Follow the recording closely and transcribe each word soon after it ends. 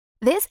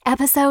This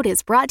episode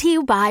is brought to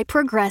you by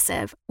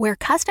Progressive, where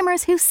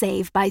customers who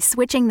save by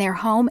switching their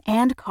home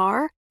and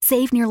car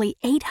save nearly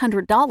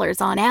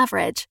 $800 on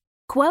average.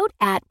 Quote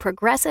at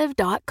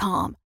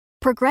Progressive.com.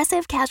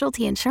 Progressive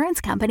Casualty Insurance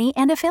Company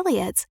and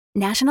Affiliates.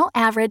 National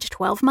average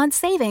 12-month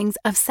savings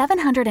of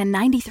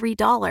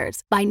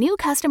 $793 by new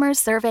customers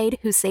surveyed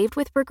who saved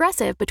with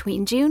Progressive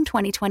between June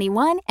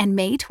 2021 and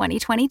May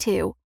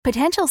 2022.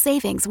 Potential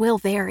savings will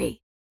vary.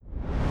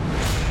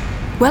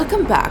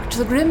 Welcome back to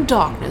the grim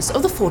darkness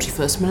of the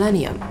 41st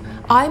millennium.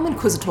 I'm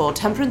Inquisitor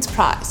Temperance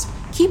Price,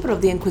 keeper of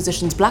the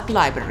Inquisition's Black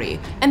Library,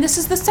 and this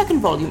is the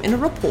second volume in a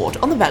report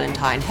on the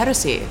Valentine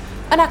Heresy,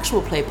 an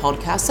actual play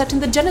podcast set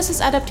in the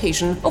Genesis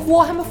adaptation of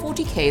Warhammer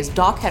 40k's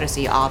Dark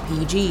Heresy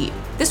RPG.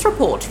 This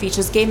report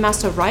features Game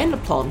Master Ryan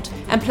LaPlante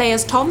and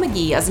players Tom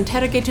McGee as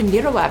Interrogator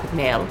Nero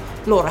Abagnale,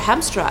 Laura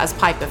Hamstra as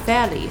Piper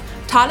Fairley,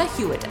 Tyler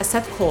Hewitt as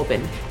Seth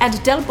Corbin,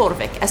 and Del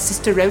Borvik as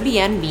Sister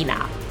Oleanne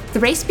Mina. The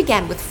race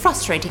began with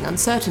frustrating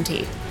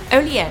uncertainty.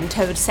 Oleanne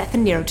told Seth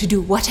and Nero to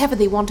do whatever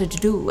they wanted to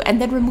do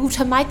and then removed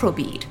her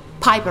microbead.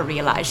 Piper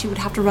realized she would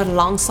have to run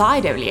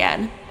alongside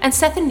Oleanne, and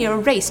Seth and Nero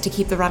raced to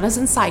keep the runners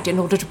in sight in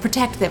order to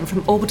protect them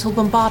from orbital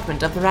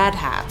bombardment of the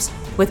Radhabs.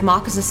 With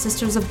Marcus's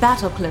Sisters of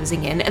Battle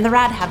closing in and the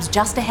Radhabs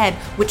just ahead,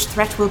 which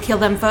threat will kill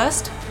them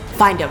first?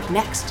 Find out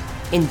next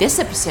in this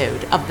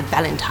episode of the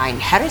Valentine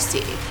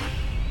Heresy.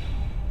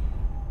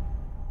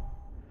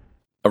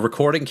 A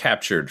recording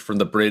captured from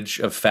the bridge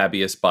of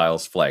Fabius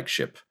Bile's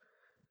flagship.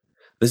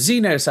 The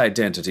Xenos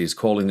identities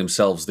calling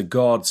themselves the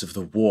gods of the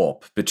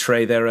warp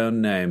betray their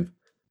own name.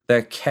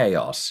 They're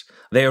chaos.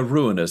 They are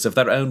ruiners of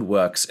their own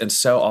works and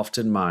so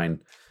often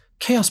mine.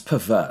 Chaos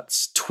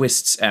perverts,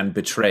 twists, and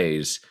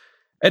betrays.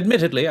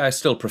 Admittedly, I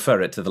still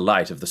prefer it to the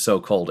light of the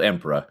so-called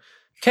Emperor.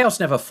 Chaos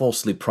never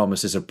falsely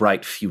promises a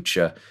bright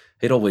future.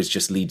 It always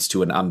just leads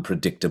to an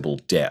unpredictable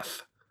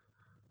death.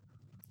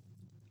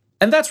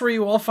 And that's where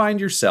you all find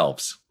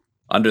yourselves.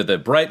 Under the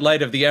bright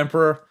light of the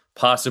Emperor,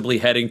 possibly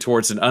heading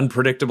towards an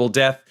unpredictable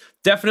death,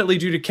 definitely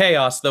due to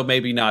chaos, though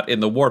maybe not in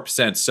the warp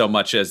sense so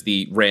much as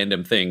the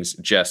random things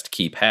just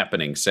keep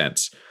happening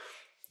sense.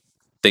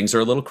 Things are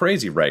a little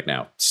crazy right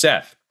now.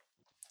 Seth,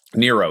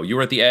 Nero, you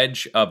are at the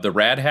edge of the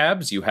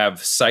Radhabs. You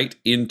have sight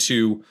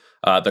into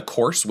the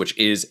course, which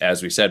is,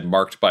 as we said,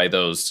 marked by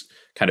those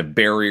kind of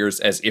barriers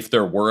as if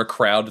there were a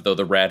crowd, though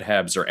the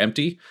Radhabs are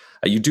empty.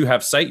 You do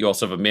have sight. You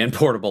also have a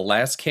man-portable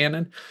las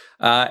cannon.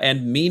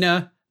 And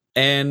Mina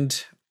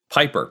and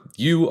Piper,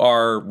 you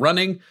are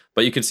running,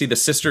 but you can see the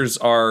sisters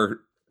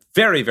are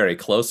very, very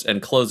close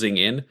and closing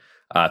in.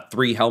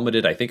 3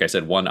 helmeted. I think I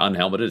said 1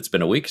 unhelmeted. It's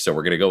been a week, so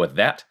we're going to go with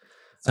that.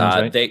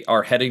 Right. They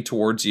are heading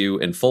towards you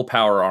in full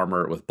power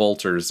armor with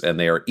bolters, and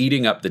they are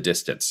eating up the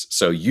distance.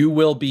 So you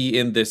will be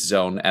in this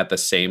zone at the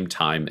same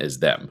time as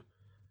them.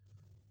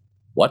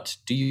 What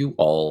do you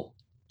all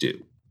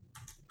do?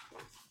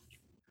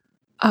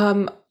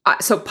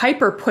 So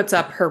Piper puts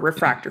up her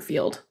refractor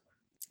field.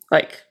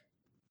 Like,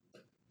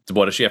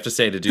 what does she have to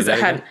say to do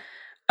that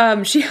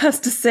again? She has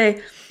to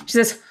say, she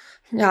says,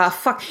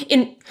 fuck,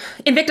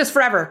 Invictus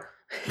forever.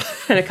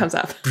 And it comes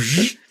up.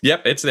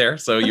 Yep, it's there.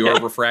 So you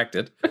are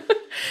refracted.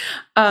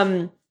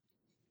 And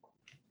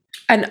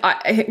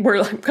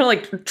we're kind of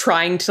like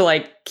trying to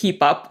like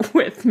keep up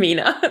with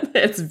Mina.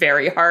 It's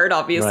very hard,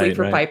 obviously,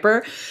 for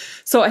Piper.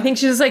 So I think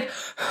she's just like,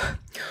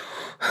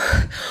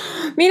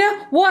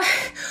 Mina, why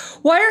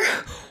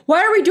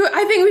are we doing?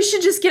 I think we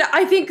should just get.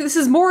 I think this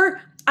is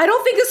more. I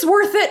don't think it's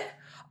worth it.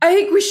 I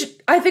think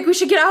we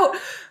should get out.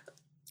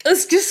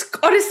 Let's just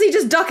honestly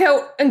just duck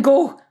out and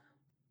go.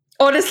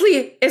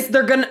 Honestly, I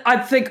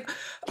think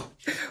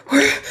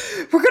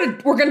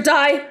we're gonna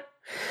die.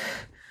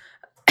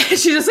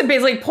 She's just like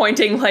basically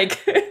pointing like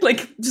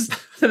just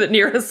to the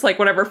nearest like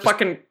whatever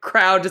fucking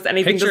crowd, just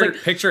anything.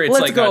 Picture it's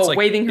let's like go, it's like,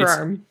 waving her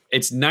arm.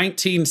 It's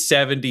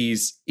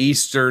 1970s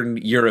Eastern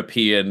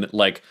European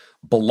like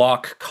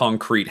block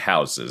concrete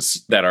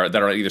houses that are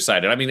on either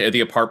side. And I mean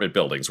the apartment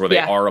buildings where they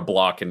are a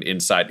block and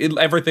inside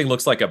everything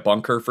looks like a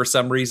bunker for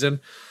some reason.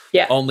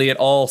 Yeah. Only it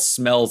all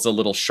smells a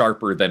little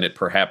sharper than it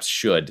perhaps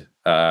should.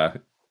 A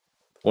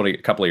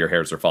couple of your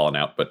hairs are falling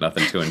out, but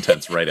nothing too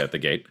intense right at the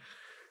gate.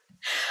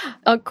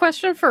 A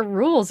question for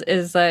rules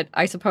is that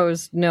I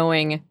suppose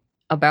knowing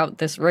about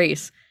this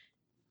race,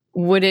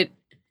 would it,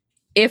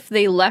 if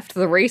they left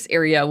the race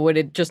area, would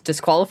it just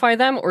disqualify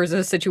them? Or is it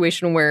a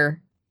situation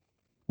where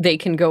they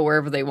can go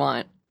wherever they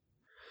want?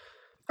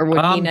 Or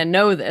would Nina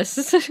know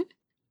this?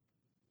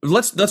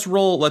 Let's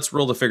roll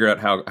to figure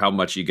out how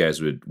much you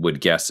guys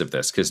would guess of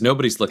this, because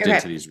nobody's looked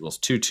into these rules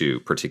too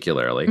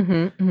particularly.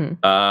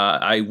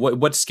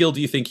 What skill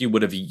do you think you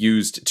would have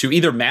used to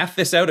either math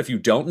this out if you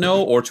don't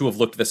know, or to have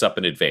looked this up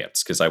in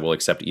advance? Because I will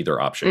accept either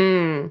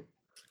option.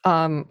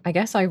 I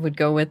guess I would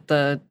go with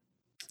an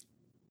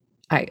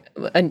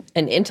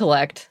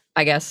intellect.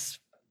 I guess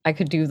I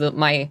could do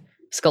my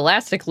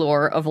scholastic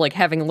lore of like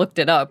having looked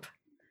it up.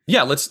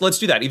 Yeah, let's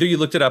do that. Either you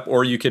looked it up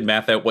or you can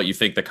math out what you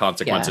think the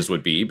consequences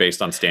would be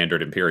based on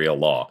standard imperial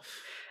law.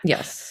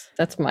 Yes,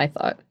 that's my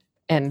thought.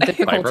 And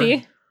difficulty?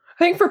 I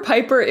think for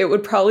Piper, it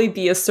would probably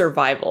be a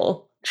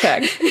survival.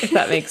 check, if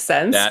that makes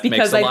sense. That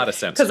makes a lot of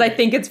sense. Because I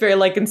think it's very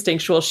like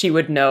instinctual. She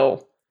would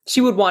know.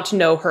 She would want to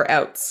know her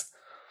outs.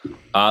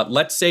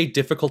 Let's say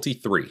difficulty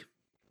 3.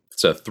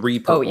 So 3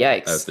 purple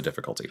yikes. as the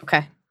difficulty.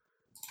 Okay.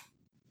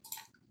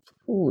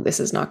 Ooh, this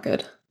is not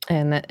good.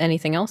 And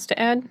anything else to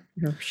add?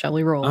 Or shall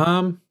we roll?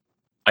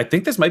 I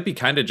think this might be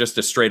kind of just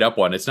a straight up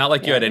one. It's not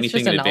like you had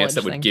anything in advance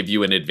that would give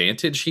you an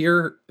advantage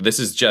here. This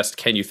is just,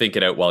 can you think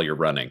it out while you're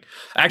running?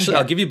 Actually,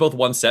 I'll give you both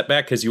one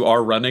setback because you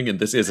are running and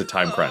this is a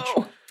time crunch.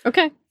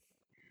 Okay.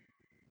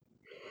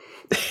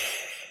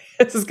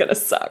 This is going to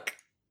suck.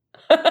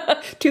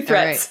 2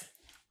 threats.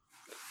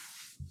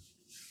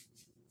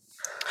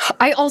 Right.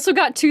 I also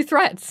got 2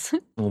 threats.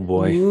 Oh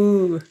boy.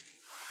 Ooh.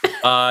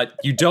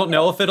 You don't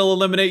know if it'll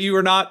eliminate you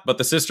or not, but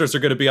the sisters are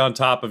going to be on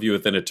top of you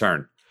within a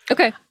turn.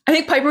 Okay. I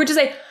think Piper would just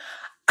say,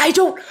 I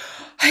don't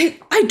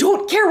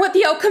care what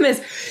the outcome is.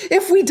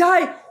 If we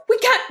die, we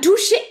can't do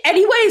shit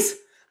anyways.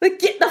 Like,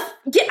 get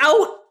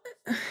out.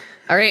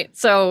 All right.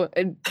 So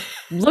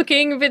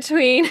looking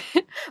between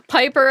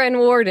Piper and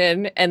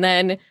Warden, and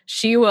then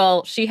she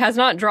has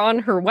not drawn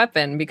her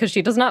weapon because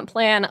she does not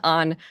plan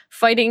on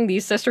fighting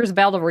these sisters'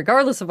 battle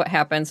regardless of what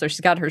happens. So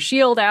she's got her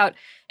shield out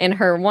in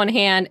her one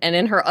hand, and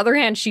in her other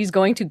hand, she's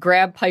going to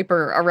grab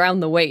Piper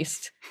around the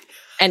waist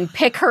and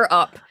pick her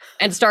up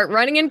and start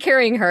running and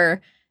carrying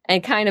her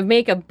and kind of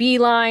make a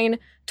beeline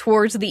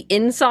towards the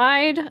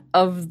inside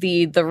of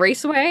the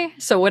raceway.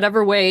 So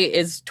whatever way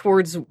is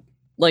towards,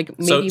 like,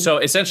 maybe... So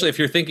essentially, if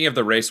you're thinking of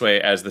the raceway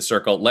as the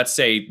circle, let's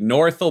say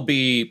north will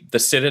be the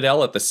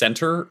Citadel at the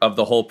center of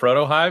the whole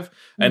proto-hive,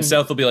 and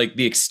south will be like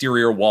the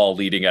exterior wall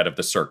leading out of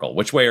the circle.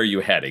 Which way are you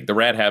heading? The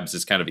Radhabs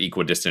is kind of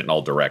equidistant in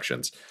all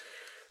directions.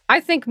 I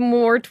think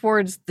more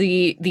towards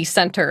the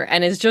center,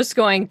 and is just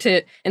going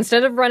to,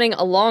 instead of running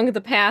along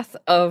the path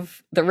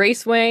of the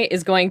raceway,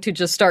 is going to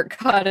just start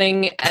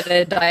cutting at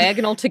a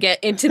diagonal to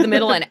get into the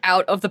middle and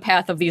out of the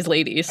path of these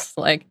ladies.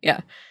 Like,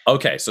 yeah.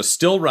 Okay, so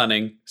still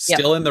running,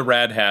 still in the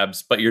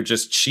Radhabs, but you're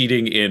just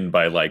cheating in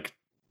by like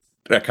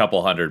a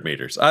couple hundred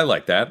meters. I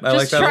like that. I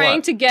like that a lot. Just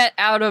trying to get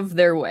out of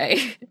their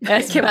way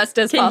as best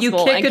as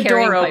possible. Can you kick a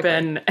door Piper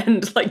open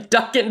and like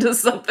duck into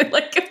something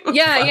like...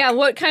 Yeah.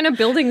 What kind of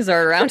buildings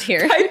are around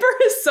here? Piper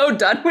is so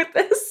done with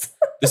this.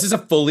 This is a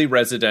fully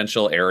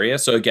residential area.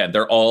 So again,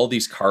 they're all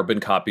these carbon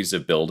copies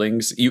of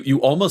buildings. You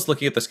almost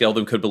looking at the scale of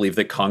them could believe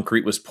that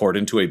concrete was poured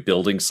into a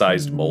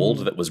building-sized mold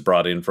that was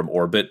brought in from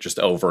orbit just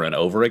over and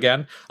over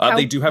again.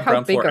 They do have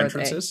ground floor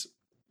entrances.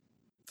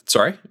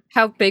 Sorry?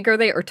 How big are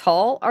they, or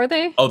tall are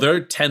they? Oh,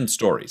 they're 10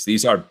 stories.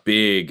 These are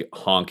big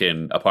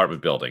honkin'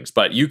 apartment buildings.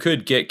 But you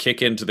could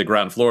kick into the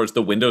ground floors.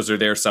 The windows are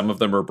there. Some of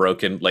them are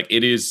broken. Like,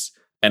 it is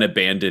an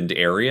abandoned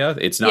area.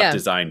 It's not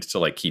designed to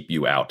like keep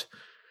you out.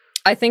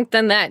 I think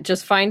then that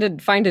just find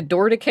a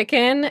door to kick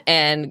in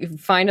and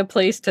find a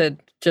place to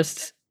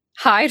just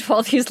hide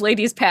while these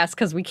ladies pass,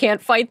 because we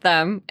can't fight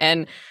them.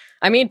 And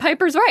I mean,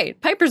 Piper's right.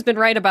 Piper's been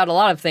right about a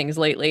lot of things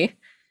lately.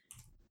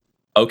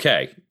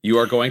 Okay, you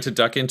are going to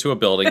duck into a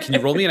building. Can you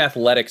roll me an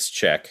athletics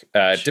check?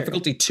 Sure.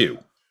 Difficulty 2.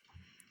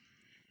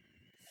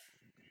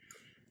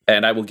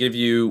 And I will give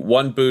you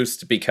 1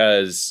 boost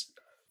because,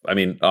 I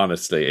mean,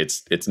 honestly,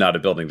 it's not a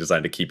building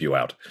designed to keep you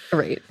out.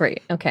 Right.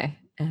 Okay.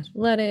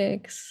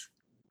 Athletics.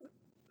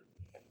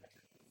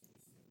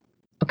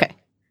 Okay.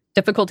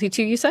 Difficulty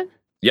 2, you said?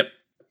 Yep.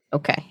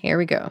 Okay, here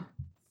we go.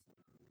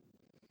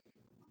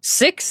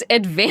 6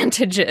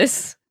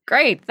 advantages.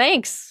 Great,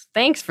 thanks.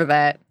 Thanks for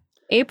that.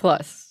 A+.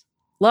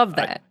 Love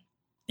that.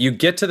 You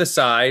get to the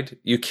side,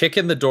 you kick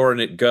in the door and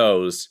it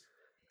goes,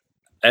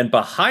 and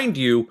behind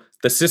you,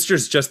 the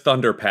sisters just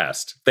thunder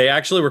past. They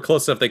actually were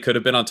close enough they could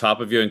have been on top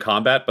of you in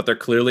combat, but they're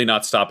clearly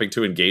not stopping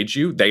to engage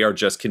you. They are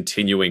just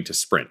continuing to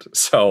sprint.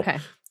 So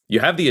you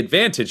have the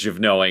advantage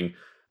of knowing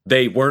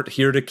they weren't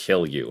here to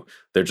kill you.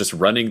 They're just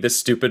running this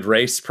stupid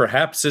race,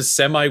 perhaps as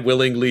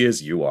semi-willingly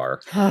as you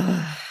are.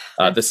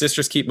 The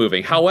sisters keep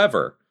moving.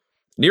 However,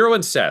 Nero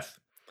and Seth,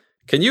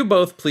 can you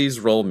both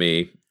please roll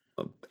me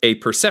a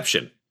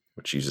perception,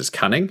 which uses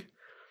cunning?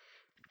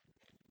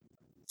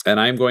 And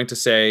I'm going to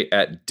say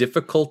at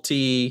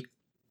difficulty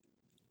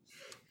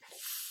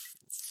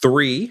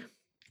 3.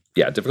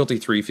 Yeah, difficulty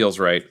 3 feels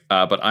right.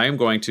 But I am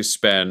going to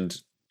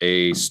spend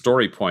a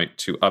story point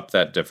to up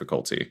that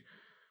difficulty.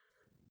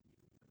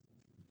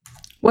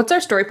 What's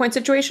our story point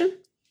situation?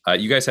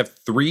 You guys have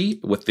 3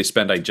 with the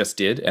spend I just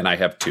did, and I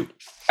have 2.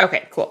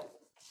 Okay, cool.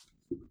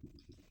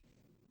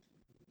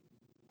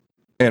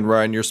 And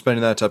Ryan, you're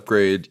spending that to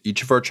upgrade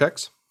each of our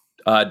checks?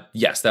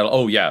 Yes, that'll.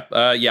 Oh, yeah.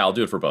 I'll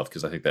do it for both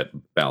because I think that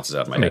balances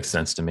out my head. Makes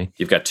sense to me.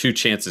 You've got 2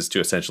 chances to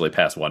essentially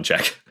pass 1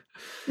 check.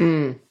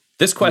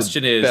 This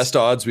question is best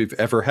odds we've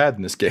ever had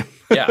in this game.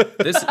 Yeah,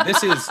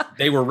 this is.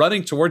 They were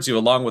running towards you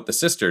along with the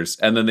sisters,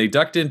 and then they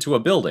ducked into a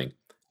building.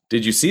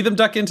 Did you see them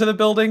duck into the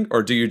building,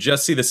 or do you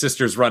just see the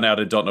sisters run out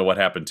and don't know what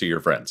happened to your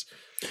friends?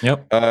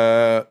 Yep.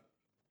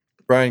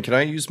 Ryan, can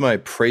I use my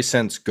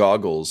Presence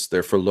goggles?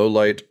 They're for low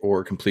light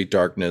or complete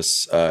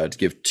darkness to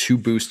give 2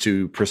 boosts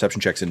to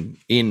perception checks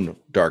in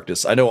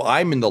darkness. I know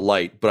I'm in the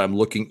light, but I'm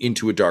looking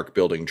into a dark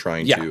building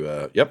trying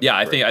to. Yeah,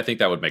 I think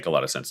that would make a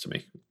lot of sense to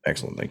me.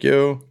 Excellent, thank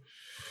you.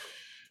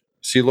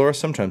 See, Laura,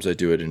 sometimes I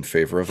do it in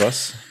favor of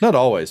us. Not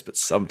always, but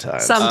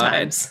sometimes.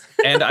 Sometimes.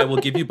 And I will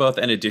give you both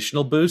an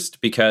additional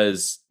boost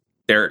because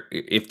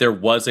if there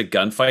was a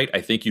gunfight,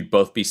 I think you'd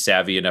both be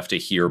savvy enough to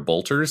hear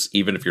bolters,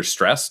 even if you're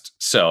stressed.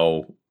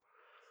 So.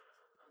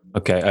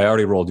 Okay, I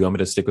already rolled. Do you want me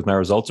to stick with my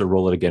results or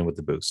roll it again with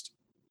the boost?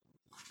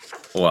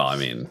 Well, I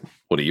mean,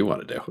 what do you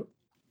want to do?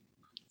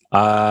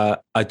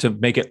 To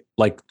make it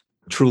like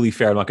truly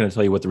fair, I'm not going to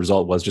tell you what the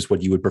result was, just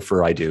what you would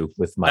prefer I do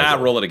with my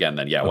roll it again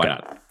then. Yeah, why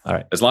not? All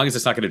right. As long as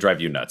it's not going to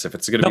drive you nuts. If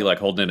it's going to be like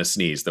holding in a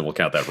sneeze, then we'll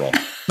count that roll.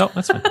 No,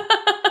 that's fine.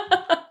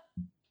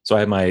 So I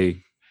have my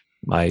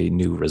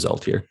new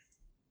result here.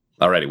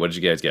 Alrighty, what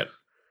did you guys get?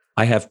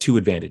 I have 2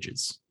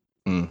 advantages.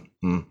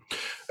 Mm-hmm.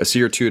 I see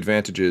your 2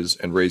 advantages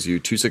and raise you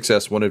 2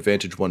 success, 1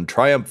 advantage, 1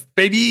 triumph,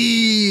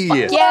 baby.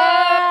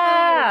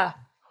 Yeah.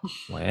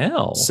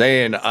 Well,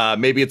 Saying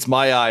maybe it's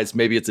my eyes,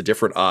 maybe it's a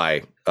different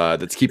eye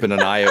that's keeping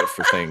an eye out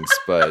for things,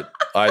 but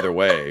either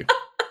way.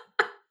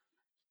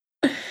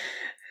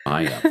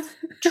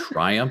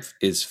 Triumph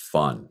is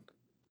fun.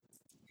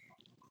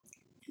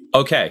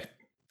 Okay,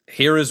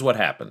 here is what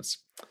happens.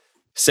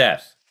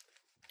 Seth,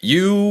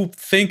 you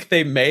think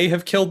they may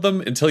have killed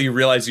them until you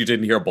realize you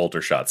didn't hear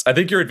bolter shots. I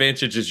think your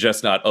advantage is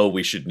just not,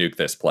 we should nuke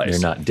this place.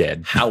 they're not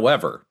dead.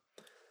 However,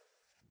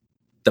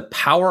 the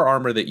power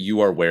armor that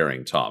you are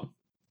wearing, Tom,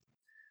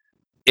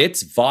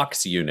 its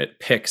Vox unit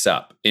picks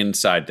up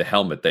inside the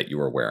helmet that you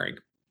are wearing.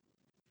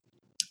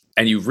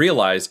 And you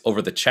realize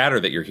over the chatter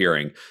that you're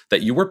hearing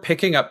that you were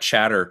picking up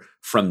chatter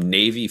from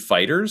Navy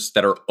fighters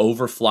that are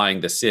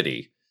overflying the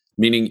city,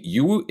 meaning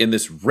you, in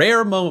this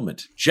rare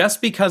moment, just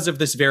because of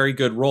this very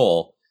good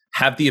roll,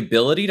 have the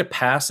ability to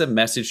pass a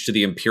message to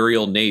the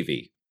Imperial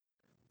Navy,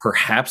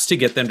 perhaps to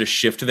get them to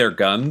shift their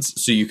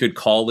guns so you could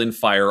call in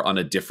fire on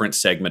a different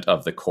segment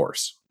of the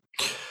course.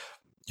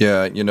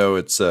 Yeah,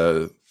 it's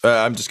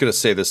I'm just going to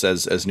say this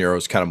as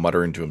Nero's kind of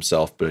muttering to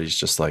himself, but he's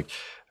just like,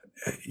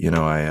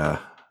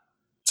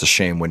 it's a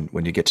shame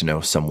when you get to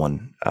know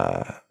someone,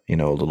 a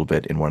little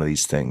bit in one of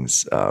these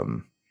things,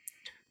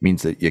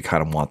 means that you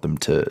kind of want them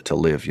to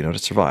live, to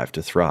survive,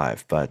 to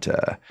thrive. But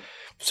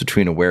it's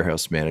between a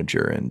warehouse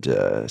manager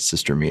and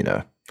Sister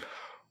Mina.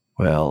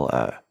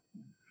 Well,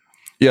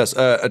 yes,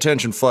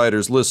 attention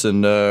fighters,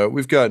 listen,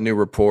 we've got new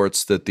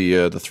reports that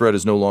the threat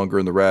is no longer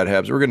in the Rad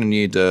Habs. We're going to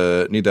need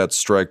that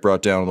strike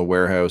brought down on the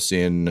warehouse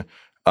in,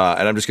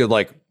 and I'm just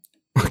going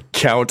to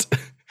count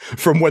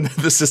from when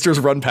the sisters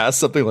run past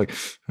something like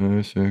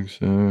 6,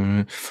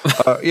 7.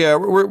 Yeah,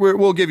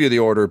 we'll give you the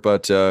order,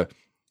 but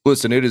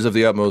listen, it is of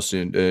the utmost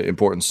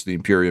importance to the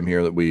Imperium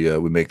here that we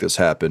make this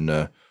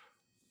happen.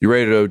 You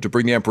ready to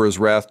bring the Emperor's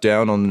wrath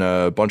down on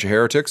a bunch of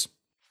heretics?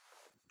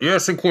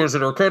 Yes,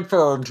 Inquisitor,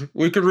 confirmed.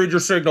 We can read your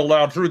signal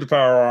loud through the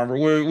power armor.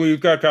 We've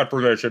got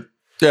confirmation.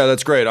 Yeah,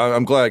 that's great.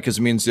 I'm glad because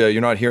it means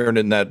you're not hearing it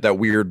in that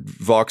weird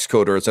Vox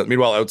coder.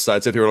 Meanwhile,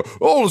 outside, Seth, you're like,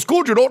 oh, it's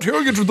good you're not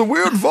hearing it in the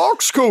weird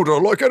Vox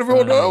coder like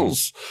everyone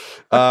else.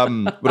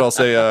 But I'll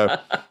say, all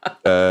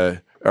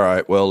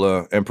right,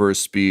 well, Emperor's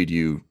speed,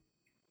 you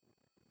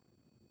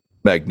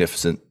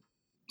magnificent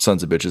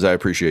sons of bitches. I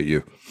appreciate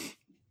you.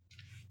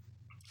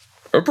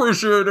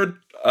 Appreciated.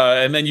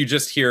 And then you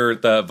just hear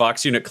the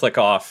Vox unit click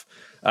off.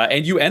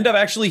 And you end up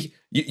actually,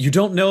 you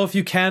don't know if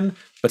you can,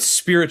 but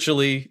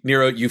spiritually,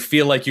 Nero, you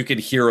feel like you can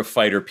hear a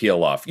fighter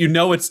peel off. You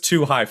know it's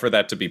too high for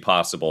that to be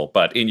possible,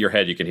 but in your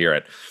head you can hear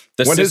it.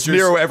 When has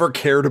Nero ever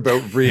cared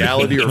about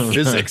reality or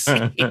physics?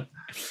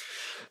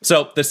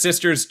 So the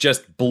sisters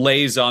just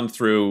blaze on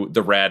through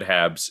the Rad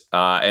Habs,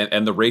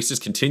 and the race is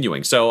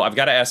continuing. So I've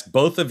got to ask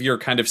both of your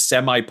kind of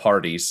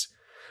semi-parties,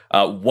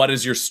 what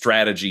is your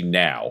strategy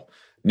now?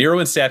 Nero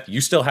and Seth,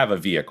 you still have a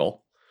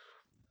vehicle,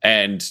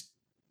 and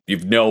you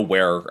know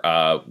where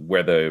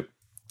the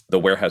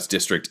warehouse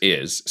district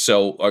is.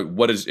 So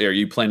are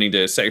you planning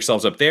to set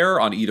yourselves up there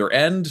on either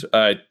end?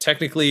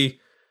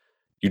 Technically,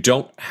 you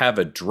don't have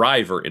a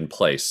driver in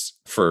place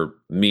for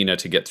Mina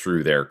to get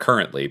through there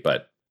currently,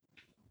 but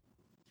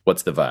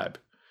what's the vibe?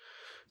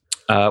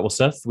 Well,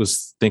 Seth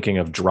was thinking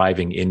of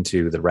driving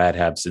into the Rad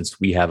Hab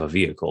since we have a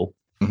vehicle.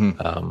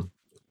 Mm-hmm.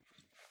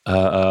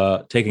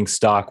 Taking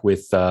stock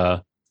with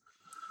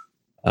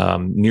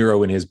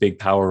Nero in his big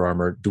power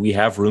armor, do we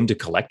have room to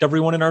collect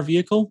everyone in our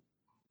vehicle?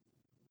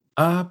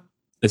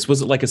 This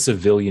was like a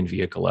civilian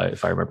vehicle,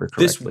 if I remember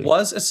correctly. This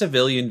was a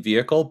civilian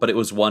vehicle, but it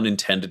was one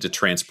intended to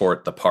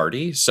transport the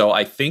party. So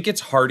I think it's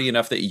hardy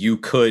enough that you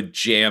could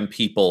jam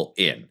people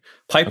in.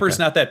 Piper's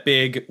not that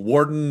big.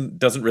 Warden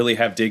doesn't really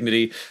have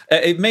dignity.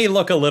 It may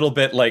look a little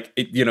bit like,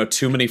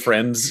 too many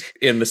friends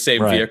in the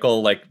same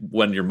vehicle, like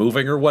when you're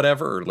moving or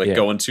whatever, or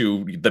going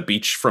to the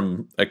beach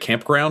from a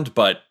campground.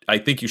 But I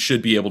think you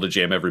should be able to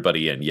jam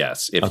everybody in,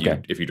 yes, if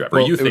you drive.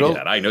 Well, or you think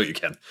that. I know you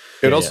can.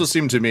 It also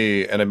seemed to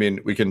me, and I mean,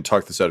 we can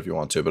talk this out if you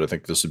want to, but I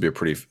think this would be a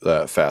pretty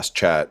fast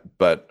chat.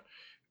 But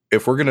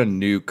if we're gonna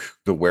nuke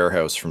the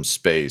warehouse from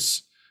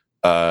space,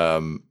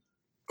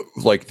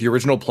 like the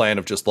original plan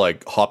of just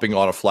like hopping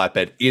on a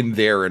flatbed in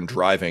there and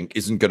driving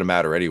isn't gonna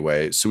matter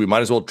anyway. So we might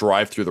as well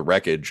drive through the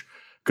wreckage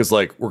because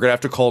like we're gonna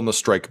have to call in the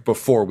strike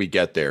before we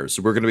get there.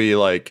 So we're gonna be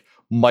like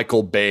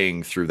Michael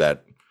Baying through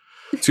that.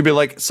 It's gonna be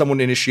like someone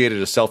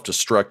initiated a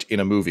self-destruct in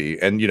a movie,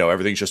 and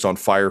everything's just on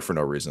fire for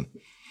no reason.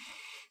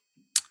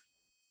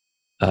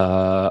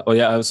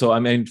 So I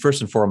mean,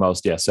 first and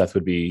foremost, Seth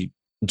would be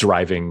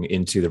driving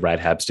into the Rad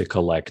Habs to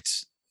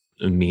collect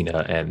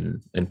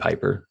Mina and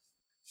Piper.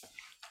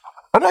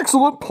 An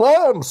excellent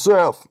plan,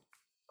 Seth.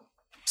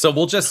 So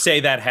we'll just say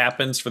that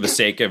happens for the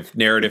sake of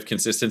narrative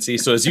consistency.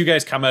 So as you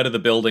guys come out of the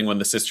building when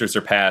the sisters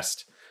are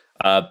past,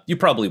 you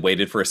probably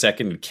waited for a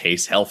second in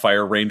case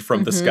hellfire rained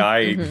from the sky.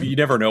 You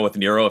never know with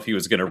Nero if he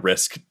was going to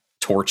risk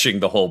torching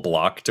the whole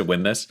block to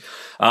win this.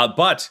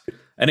 But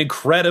an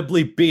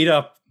incredibly beat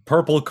up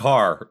purple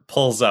car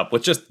pulls up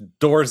with just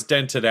doors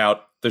dented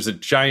out. There's a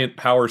giant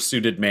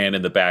power-suited man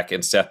in the back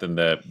and Seth in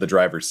the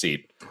driver's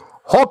seat.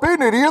 Hop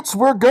in, idiots.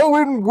 We're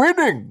going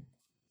winning.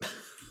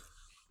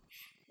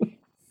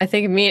 I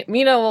think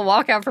Mina will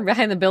walk out from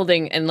behind the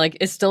building and like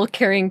is still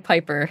carrying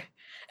Piper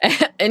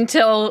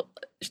until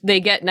they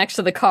get next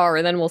to the car,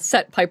 and then we'll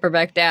set Piper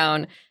back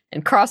down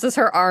and crosses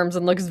her arms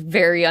and looks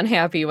very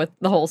unhappy with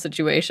the whole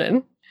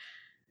situation.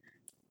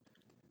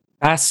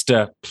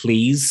 Faster,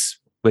 please.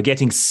 We're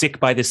getting sick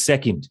by the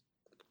second.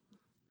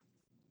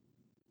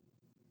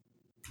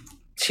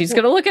 She's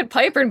going to look at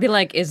Piper and be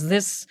like,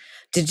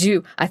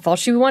 I thought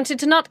she wanted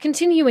to not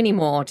continue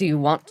anymore. Do you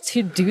want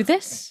to do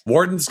this?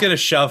 Warden's going to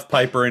shove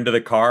Piper into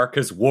the car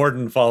because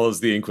Warden follows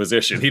the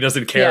Inquisition. He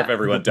doesn't care if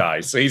everyone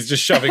dies. So he's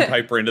just shoving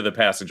Piper into the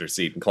passenger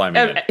seat and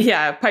climbing in.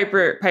 Yeah,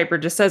 Piper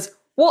just says,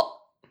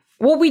 well,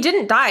 we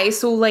didn't die,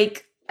 so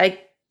like, I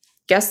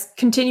guess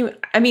continue.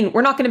 I mean,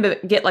 we're not going to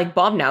get like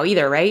bombed now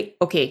either, right?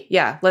 Okay,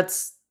 yeah,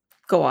 let's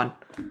go on.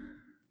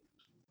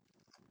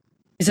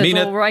 Is it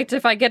all right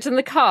if I get in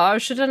the car?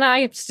 Shouldn't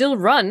I still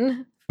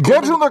run?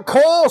 Get in the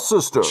car,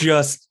 sister.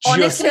 Just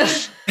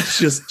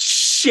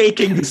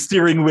shaking the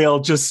steering wheel,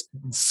 just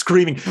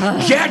screaming,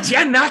 "Get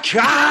in the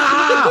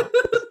car!"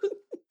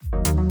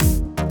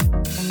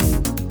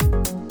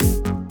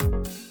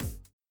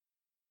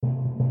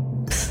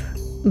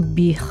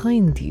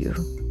 Behind you.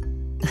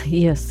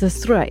 Yes,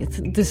 that's right.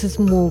 This is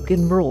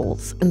Morgan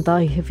Rolls, and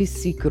I have a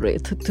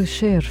secret to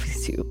share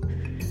with you.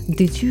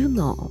 Did you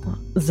know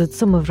that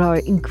some of our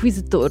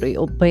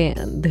inquisitorial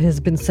band has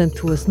been sent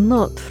to us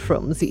not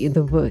from the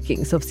inner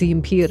workings of the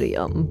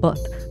Imperium, but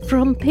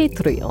from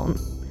Patreon?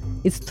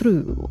 It's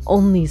true,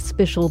 only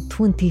special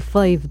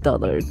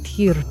 $25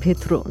 tier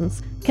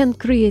patrons can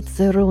create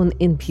their own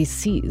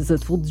NPCs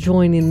that will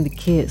join in the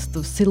cast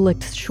of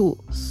select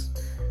shows.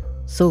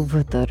 So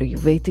what are you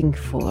waiting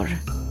for?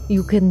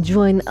 You can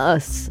join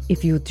us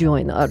if you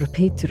join our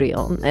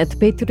Patreon at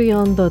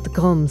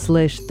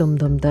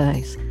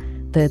patreon.com/dumdumdice.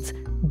 That's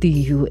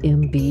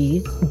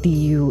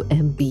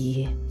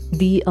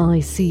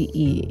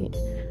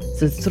DUMBDUMBDICE.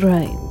 That's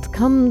right.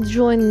 Come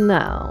join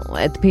now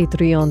at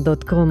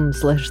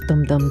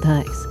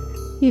patreon.com/dumdumdice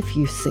if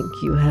you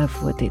think you have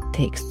what it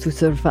takes to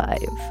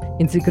survive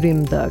in the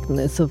grim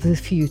darkness of the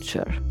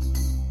future.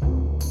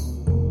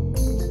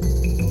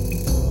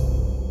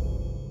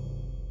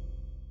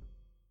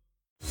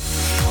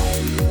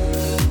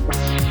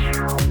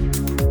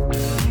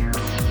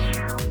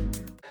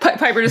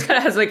 Piper just kind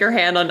of has like her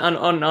hand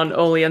on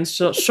Olean's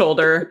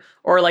shoulder,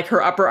 or like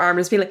her upper arm,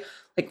 is being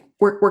like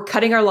we're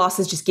cutting our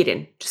losses. Just get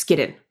in.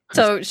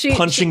 So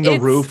punching the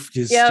roof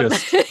is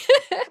just.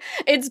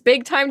 It's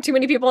big time. Too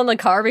many people in the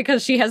car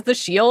because she has the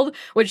shield,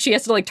 which she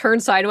has to like turn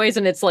sideways,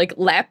 and it's like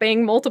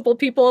lapping multiple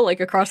people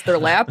like across their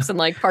laps, and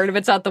like part of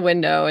it's out the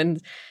window,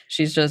 and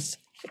she's just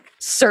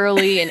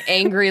surly and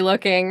angry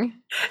looking,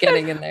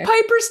 getting in there.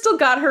 Piper's still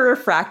got her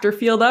refractor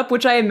field up,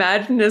 which I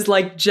imagine is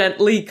like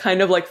gently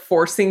kind of like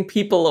forcing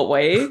people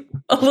away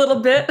a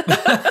little bit.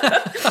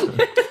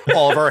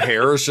 All of our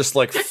hair is just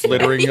like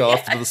flittering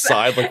off to the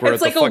side, like we're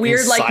it's at like the a fucking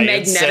weird like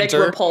magnetic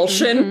center.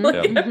 repulsion.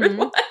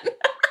 Everyone.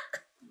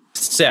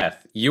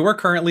 Seth, you are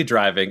currently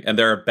driving, and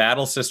there are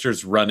battle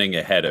sisters running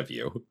ahead of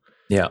you.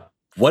 Yeah.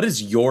 What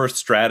is your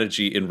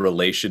strategy in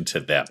relation to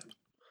them?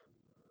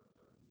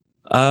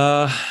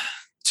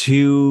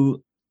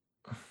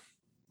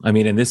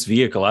 In this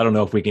vehicle, I don't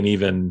know if we can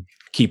even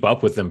keep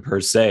up with them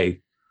per se,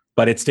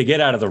 but it's to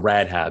get out of the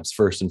Rad Habs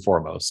first and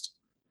foremost.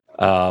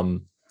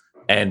 And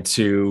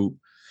to...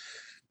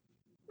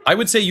 I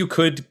would say you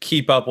could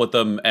keep up with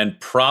them, and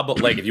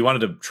probably, like, if you wanted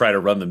to try to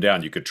run them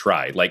down, you could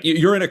try. Like,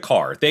 you're in a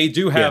car. They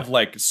do have,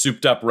 like,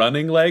 souped-up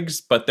running legs,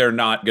 but they're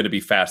not going to be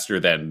faster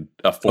than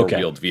a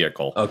four-wheeled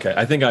vehicle. Okay,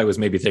 I think I was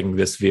maybe thinking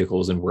this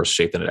vehicle is in worse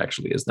shape than it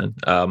actually is then.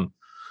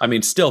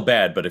 Still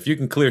bad, but if you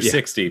can clear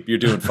 60, you're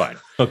doing fine.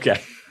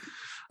 Okay.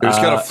 We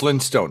just got to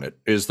Flintstone it,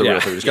 is the real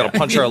thing. We just got to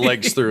punch our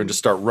legs through and just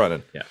start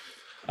running.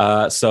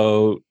 Yeah.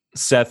 So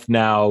Seth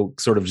now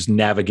sort of just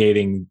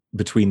navigating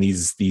between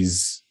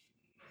these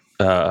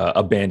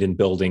abandoned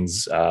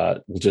buildings,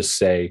 we'll just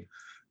say,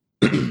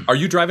 Are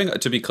you driving,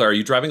 to be clear, are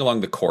you driving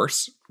along the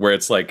course where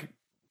it's like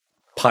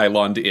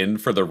pyloned in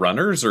for the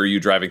runners, or are you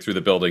driving through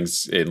the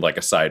buildings in like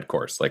a side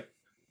course? Like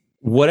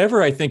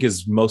Whatever I think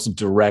is most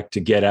direct to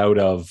get out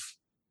of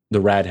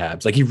the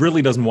Radhabs. Like, he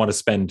really doesn't want to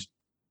spend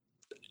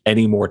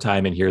any more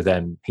time in here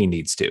than he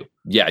needs to.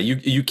 Yeah,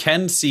 you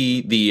can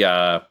see the,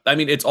 I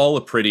mean, it's all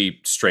a pretty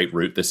straight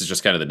route. This is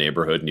just kind of the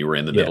neighborhood, and you were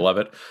in the middle of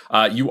it.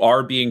 You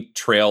are being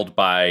trailed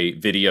by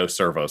video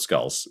servo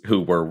skulls who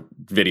were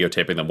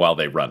videotaping them while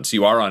they run. So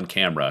you are on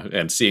camera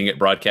and seeing it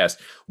broadcast.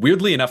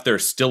 Weirdly enough,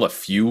 there's still a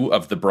few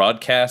of the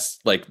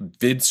broadcast, like,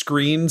 vid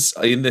screens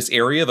in this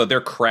area, though they're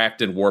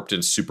cracked and warped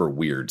and super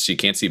weird. So you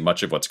can't see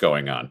much of what's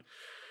going on.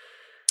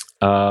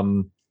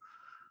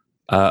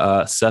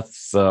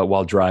 Seth,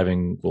 while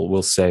driving,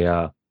 will say,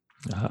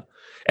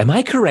 am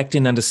I correct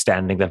in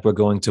understanding that we're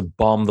going to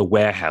bomb the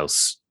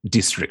warehouse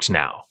district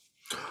now?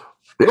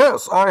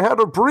 Yes, I had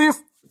a brief.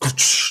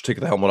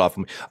 Take the helmet off of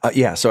me.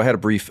 Yeah, so I had a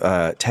brief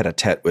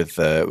tete-a-tete with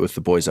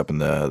the boys up in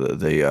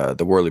the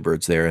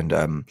whirlybirds there, and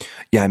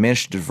I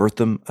managed to divert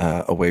them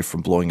away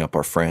from blowing up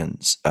our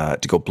friends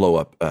to go blow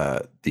up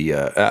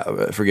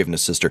the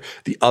Forgiveness Sister,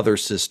 the other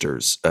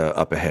sisters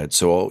up ahead.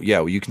 So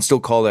yeah, you can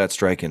still call that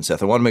strike in,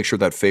 Seth. I want to make sure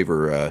that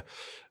favor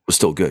was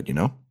still good. You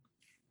know.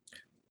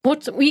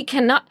 What we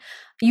cannot.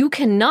 You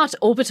cannot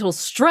orbital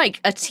strike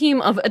a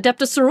team of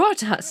Adeptus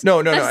Sororitas. No.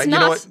 You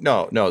know what?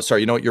 No. Sorry.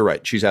 You know what? You're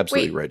right. She's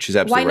absolutely right. She's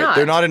absolutely right. Not?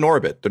 They're not in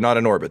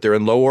orbit. They're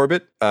in low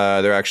orbit.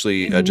 They're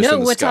actually just in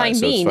the what sky. I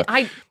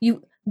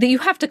mean. You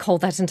have to call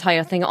that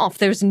entire thing off.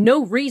 There's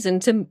no reason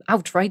to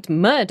outright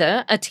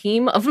murder a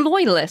team of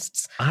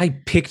loyalists. I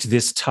picked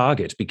this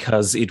target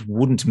because it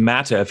wouldn't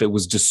matter if it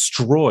was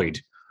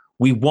destroyed.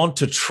 We want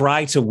to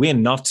try to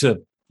win, not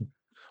to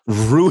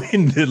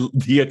ruin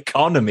the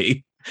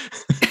economy.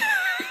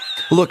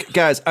 Look,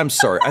 guys, I'm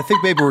sorry. I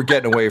think maybe we're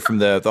getting away from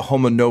the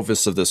homo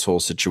novus of this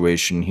whole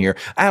situation here.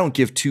 I don't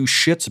give two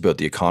shits about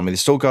the economy. They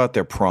still got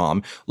their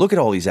prom. Look at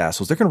all these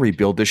assholes. They're going to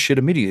rebuild this shit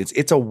immediately.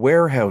 It's a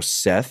warehouse,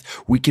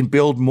 Seth. We can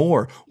build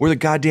more. We're the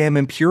goddamn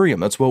Imperium.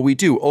 That's what we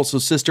do. Also,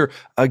 sister,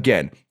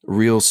 again,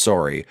 real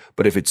sorry.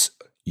 But if it's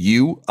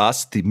you,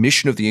 us, the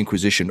mission of the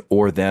Inquisition,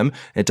 or them,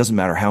 it doesn't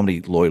matter how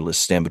many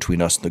loyalists stand between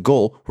us and the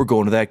goal. We're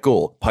going to that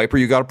goal. Piper,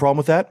 you got a problem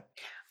with that?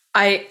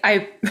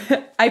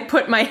 I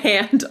put my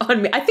hand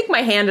on me. I think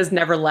my hand has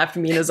never left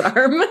Mina's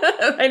arm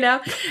right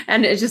now.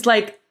 And it's just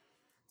like,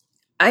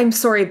 I'm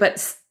sorry,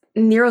 but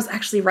Nero's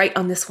actually right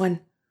on this one.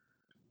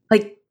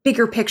 Like,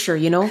 bigger picture,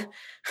 you know?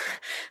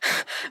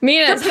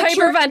 Mina's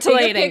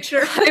hyperventilating.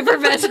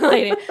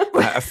 Hyperventilating.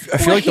 I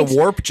feel like the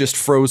warp just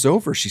froze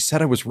over. She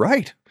said I was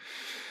right.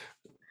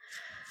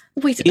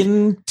 Wait.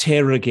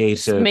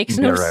 Interrogator. This makes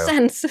no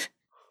sense.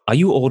 Are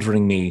you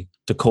ordering me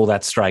to call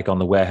that strike on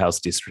the warehouse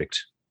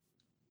district?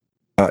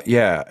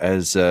 Yeah,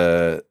 as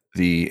the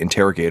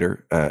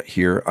interrogator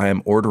here, I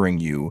am ordering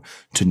you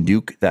to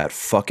nuke that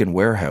fucking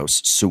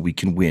warehouse so we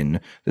can win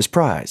this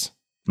prize.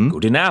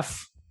 Good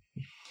enough.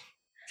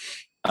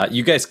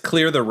 You guys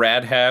clear the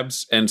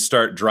Radhabs and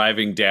start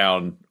driving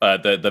down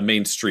the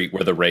main street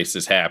where the race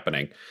is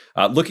happening.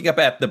 Looking up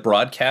at the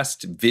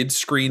broadcast vid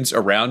screens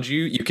around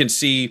you, you can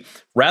see,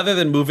 rather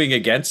than moving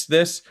against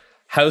this,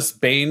 House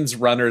Bane's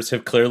runners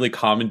have clearly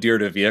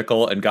commandeered a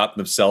vehicle and got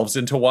themselves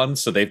into one,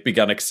 so they've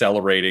begun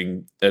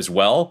accelerating as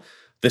well.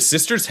 The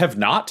sisters have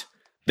not.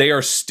 They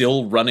are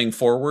still running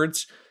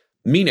forwards.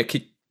 Mina,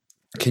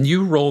 can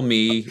you roll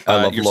me...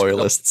 I love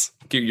loyalists.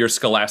 Your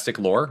scholastic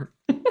lore?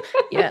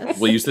 Yes.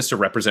 We'll use this to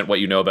represent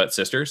what you know about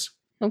sisters.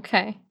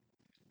 Okay.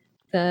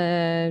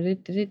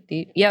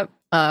 Yep.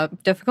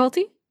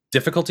 Difficulty?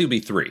 Difficulty will be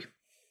 3.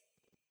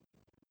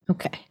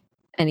 Okay.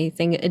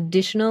 Anything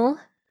additional?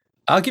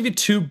 I'll give you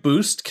 2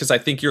 boost because I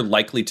think you're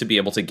likely to be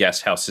able to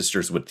guess how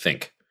sisters would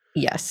think.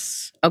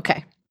 Yes.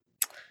 Okay.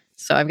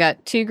 So I've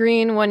got 2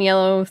 green, 1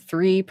 yellow,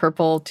 3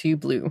 purple, 2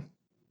 blue.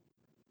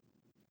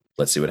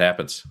 Let's see what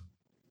happens.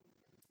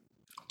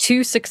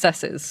 2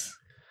 successes.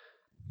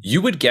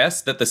 You would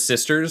guess that the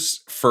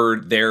sisters,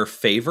 for their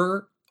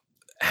favor,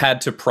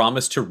 had to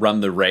promise to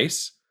run the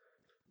race,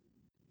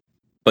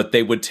 but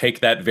they would take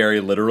that very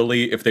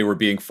literally if they were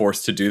being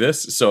forced to do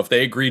this. So if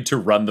they agreed to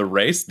run the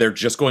race, they're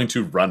just going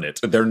to run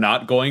it. They're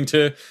not going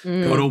to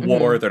go to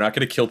war. They're not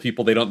going to kill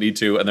people they don't need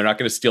to, and they're not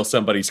going to steal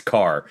somebody's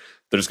car.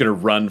 They're just going to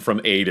run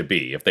from A to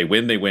B. If they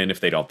win, they win.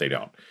 If they don't, they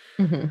don't.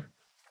 Mm-hmm.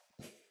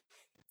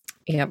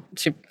 Yep.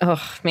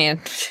 Oh,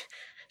 man.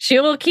 She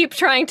will keep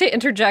trying to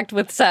interject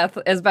with Seth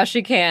as best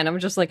she can. I'm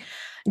just like,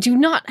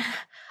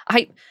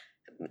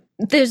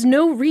 there's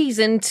no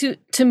reason to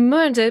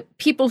murder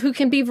people who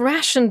can be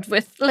rationed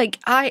with. Like,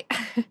 I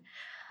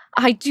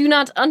do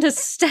not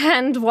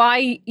understand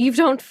why you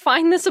don't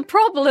find this a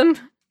problem.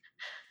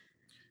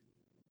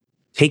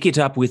 Take it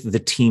up with the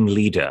team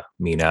leader,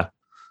 Mina.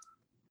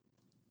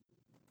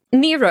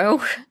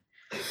 Nero,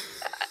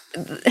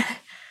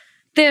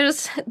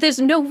 there's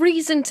no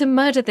reason to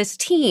murder this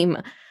team.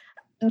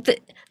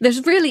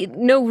 There's really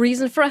no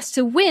reason for us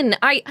to win.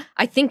 I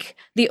think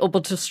the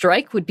orbital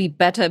strike would be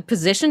better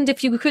positioned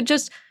if you could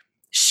just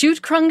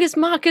shoot Krungus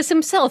Marcus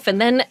himself, and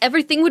then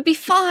everything would be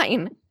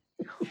fine.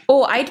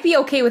 Oh, I'd be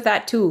okay with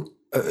that too.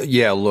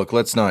 Yeah, look,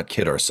 let's not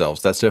kid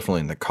ourselves. That's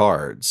definitely in the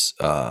cards.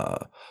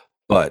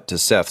 But to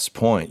Seth's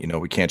point,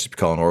 we can't just be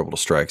calling orbital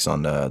strikes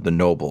on the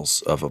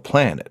nobles of a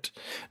planet.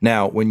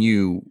 Now, when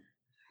you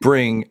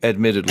bring,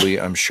 admittedly,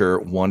 I'm sure,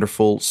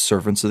 wonderful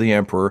servants of the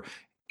Emperor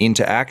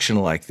into action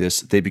like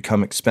this, they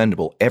become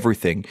expendable.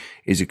 Everything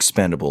is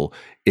expendable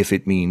if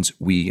it means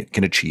we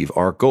can achieve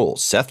our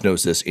goals. Seth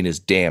knows this in his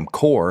damn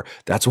core.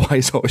 That's why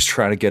he's always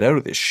trying to get out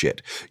of this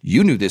shit.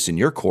 You knew this in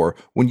your core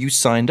when you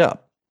signed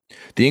up.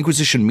 The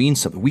Inquisition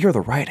means something. We are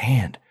the right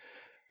hand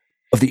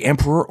of the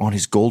Emperor on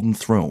his golden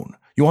throne.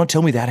 You want to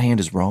tell me that hand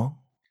is wrong?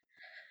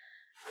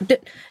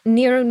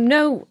 Nero,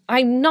 no,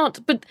 I'm not,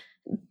 but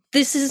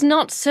this is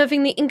not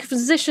serving the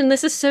Inquisition.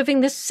 This is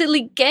serving this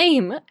silly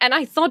game. And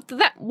I thought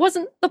that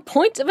wasn't the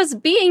point of us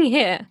being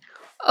here.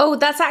 Oh,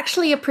 that's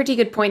actually a pretty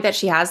good point that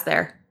she has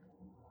there.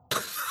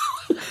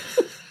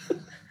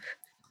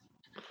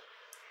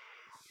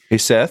 Hey,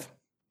 Seth?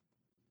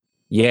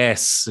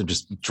 Yes, I'm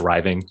just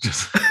driving.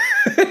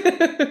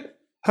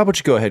 How about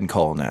you go ahead and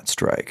call on that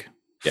strike?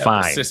 Yeah,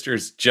 Fine. the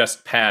sisters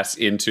just pass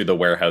into the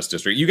warehouse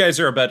district. You guys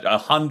are about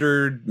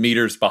 100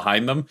 meters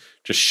behind them,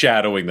 just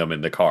shadowing them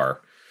in the car.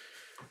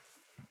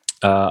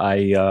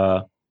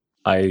 I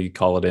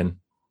call it in.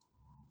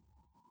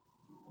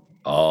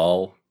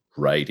 All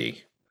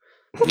righty.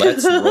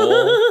 Let's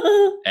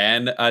roll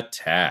an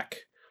attack.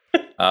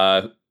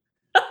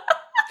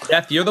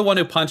 Death, you're the one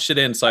who punched it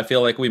in, so I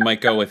feel like we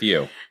might go with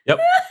you. Yep.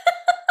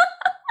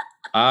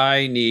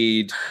 I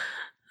need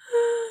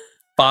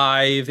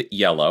 5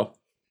 yellow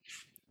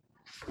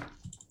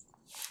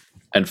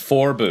and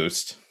 4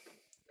 boost.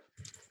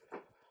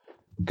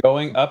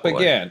 Going up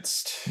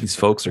against... These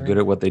folks are good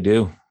at what they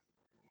do.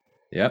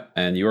 Yep,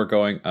 and you are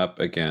going up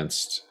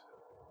against...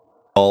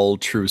 All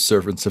true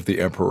servants of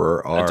the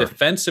Emperor are... A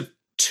defensive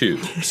 2.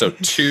 So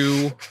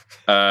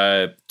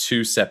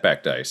 2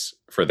 setback dice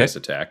for this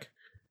attack.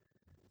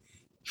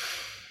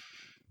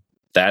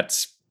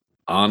 That's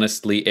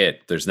honestly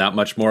it. There's not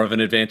much more of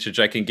an advantage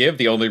I can give.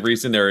 The only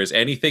reason there is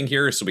anything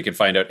here is so we can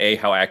find out A,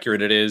 how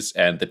accurate it is,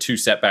 and the 2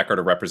 setback are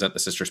to represent the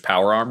Sisters'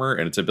 power armor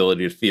and its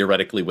ability to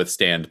theoretically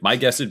withstand. My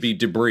guess would be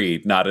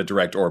debris, not a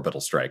direct orbital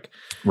strike.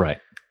 Right.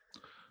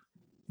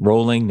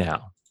 Rolling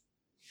now.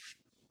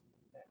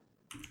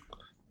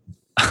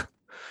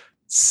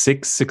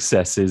 6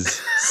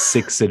 successes,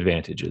 6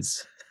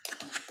 advantages.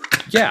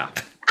 Yeah.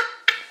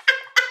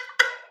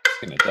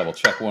 Just gonna double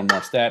check one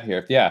more stat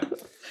here. Yeah.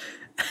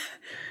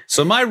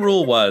 So my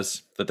rule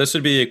was that this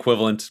would be the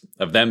equivalent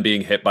of them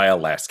being hit by a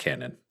last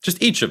cannon.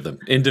 Just each of them,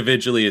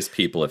 individually as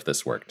people, if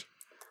this worked.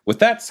 With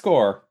that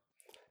score,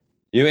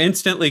 you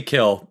instantly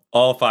kill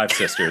all 5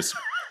 sisters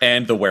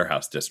and the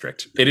warehouse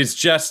district. It is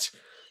just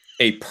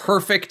a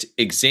perfect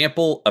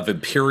example of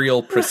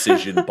Imperial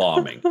precision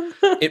bombing.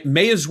 It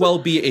may as well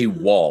be a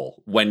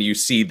wall when you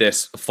see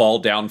this fall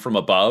down from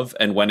above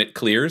and when it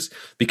clears,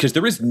 because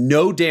there is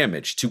no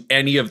damage to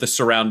any of the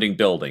surrounding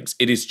buildings.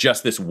 It is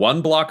just this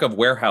one block of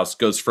warehouse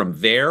goes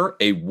from there,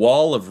 a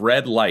wall of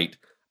red light,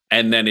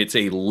 and then it's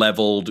a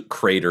leveled,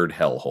 cratered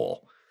hellhole.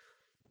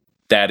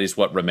 That is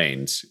what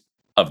remains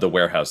of the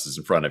warehouses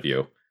in front of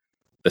you.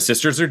 The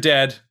sisters are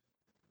dead.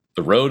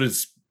 The road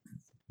is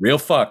real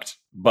fucked,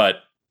 but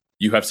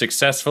you have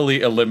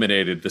successfully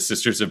eliminated the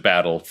Sisters of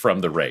Battle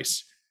from the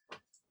race.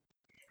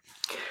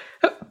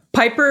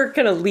 Piper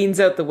kind of leans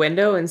out the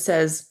window and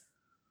says,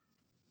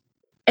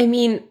 I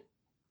mean,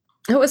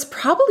 it was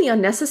probably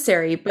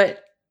unnecessary,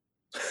 but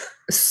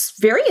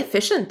very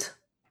efficient.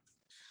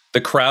 The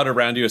crowd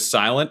around you is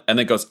silent and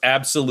then goes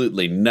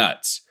absolutely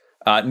nuts.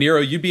 Nero,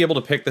 you'd be able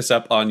to pick this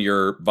up on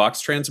your Vox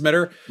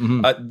transmitter.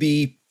 Mm-hmm.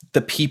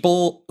 The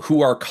people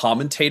who are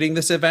commentating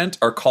this event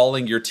are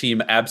calling your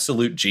team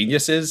absolute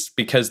geniuses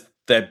because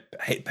that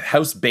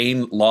House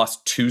Bane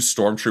lost 2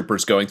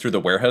 stormtroopers going through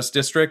the warehouse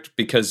district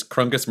because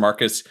Krungus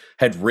Marcus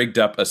had rigged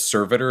up a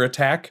servitor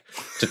attack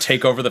to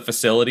take over the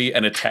facility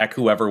and attack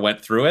whoever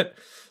went through it.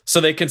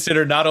 So they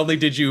consider not only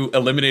did you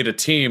eliminate a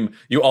team,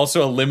 you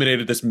also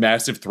eliminated this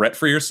massive threat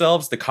for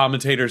yourselves. The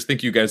commentators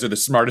think you guys are the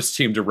smartest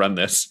team to run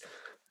this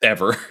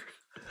ever.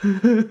 All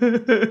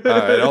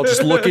right, I'll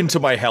just look into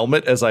my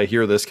helmet as I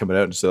hear this coming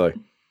out and say like,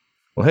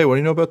 well, hey, what do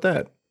you know about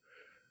that?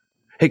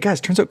 Hey,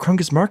 guys, turns out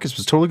Krungus Marcus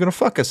was totally going to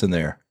fuck us in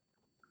there.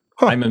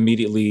 Huh. I'm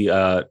immediately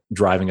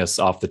driving us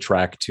off the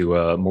track to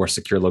a more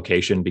secure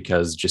location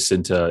because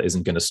Jacinta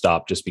isn't going to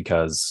stop just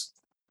because.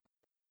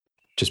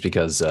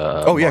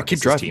 Oh yeah, keep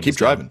driving.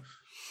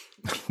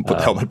 Put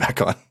the helmet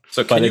back on.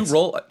 So can you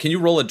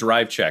roll a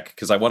drive check?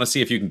 Because I want to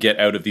see if you can get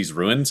out of these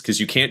ruins. Because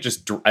you can't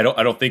just. I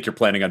don't think you're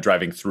planning on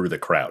driving through the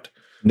crowd.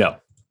 No.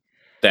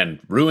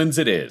 Then ruins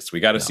it is. We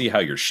got to see how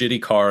your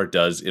shitty car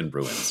does in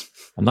ruins.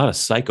 I'm not a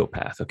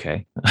psychopath,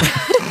 okay?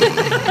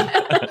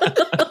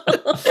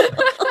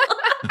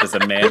 As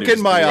a man look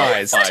in my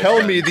eyes.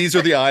 Tell me these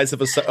are the eyes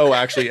of a. Oh,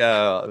 actually,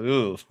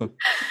 ooh.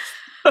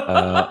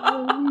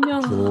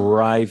 No.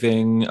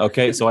 Driving.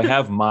 Okay, so I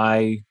have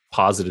my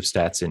positive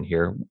stats in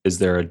here. Is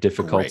there a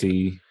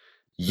difficulty? Great.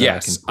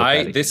 Yes,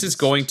 this is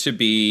going to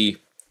be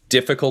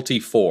difficulty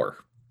 4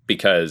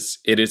 because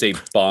it is a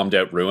bombed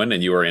out ruin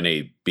and you are in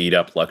a beat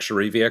up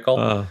luxury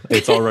vehicle.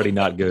 It's already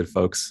not good,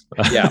 folks.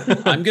 Yeah,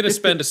 I'm going to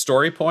spend a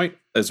story point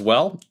as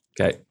well.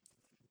 Okay.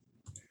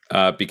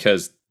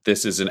 Because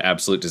this is an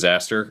absolute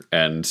disaster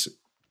and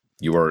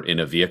you are in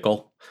a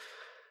vehicle.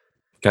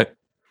 Okay.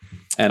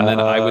 And then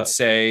I would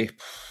say,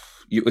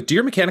 do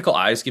your mechanical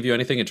eyes give you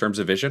anything in terms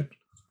of vision?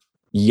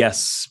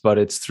 Yes, but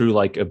it's through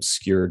like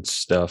obscured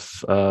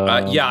stuff.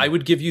 Yeah, I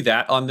would give you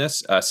that on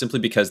this simply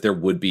because there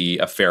would be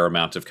a fair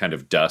amount of kind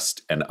of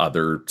dust and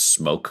other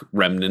smoke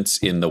remnants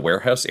in the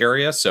warehouse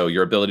area. So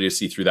your ability to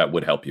see through that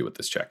would help you with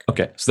this check.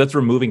 Okay, so that's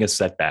removing a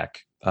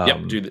setback.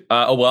 Yep.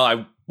 Well,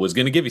 I was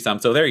going to give you some.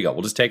 So there you go.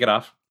 We'll just take it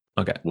off.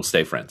 Okay. We'll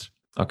stay friends.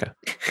 Okay.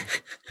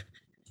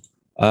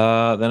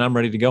 Then I'm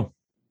ready to go.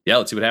 Yeah,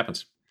 let's see what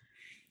happens.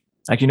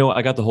 Actually, you know what?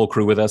 I got the whole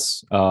crew with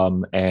us,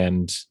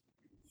 and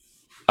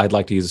I'd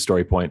like to use a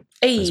story point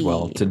as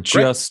well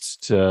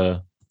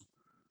to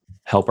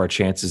help our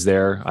chances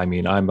there. I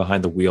mean, I'm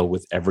behind the wheel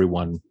with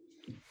everyone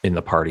in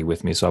the party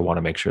with me, so I want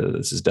to make sure that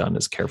this is done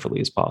as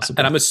carefully as possible.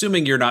 And I'm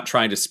assuming you're not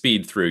trying to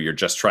speed through; you're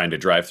just trying to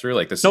drive through.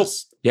 Like this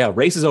is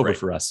race is over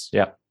for us.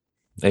 Yeah,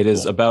 it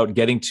is about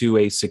getting to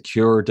a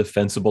secure,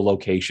 defensible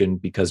location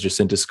because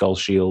Jacinta Skull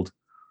Shield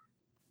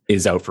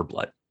is out for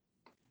blood.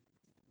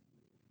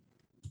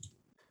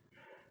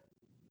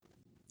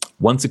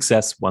 1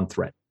 success, 1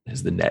 threat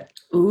is the net.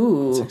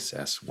 Ooh.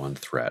 Success, 1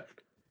 threat.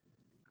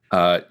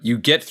 You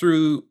get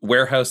through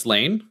Warehouse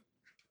Lane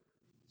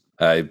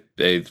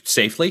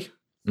safely.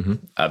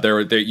 Mm-hmm.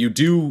 There, you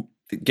do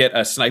get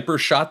a sniper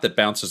shot that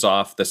bounces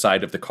off the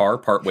side of the car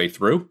partway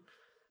through.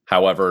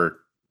 However,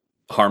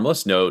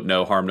 harmless,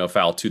 no harm, no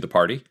foul to the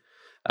party.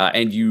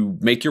 And you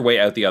make your way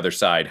out the other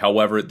side.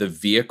 However, the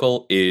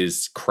vehicle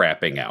is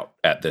crapping out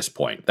at this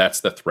point.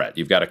 That's the threat.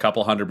 You've got a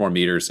couple hundred more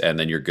meters, and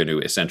then you're going to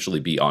essentially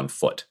be on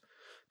foot.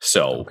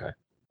 So,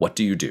 What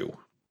do you do?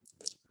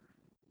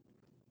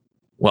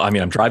 Well, I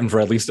mean, I'm driving for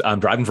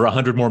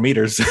 100 more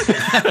meters.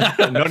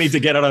 No need to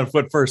get out on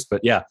foot first,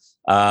 but yeah,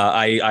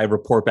 I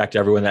report back to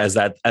everyone as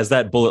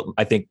that bullet,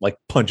 I think, like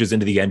punches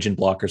into the engine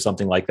block or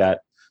something like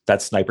that.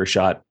 That sniper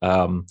shot.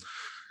 Would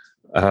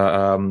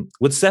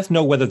Seth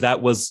know whether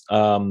that was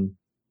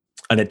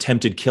an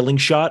attempted killing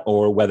shot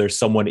or whether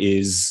someone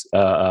is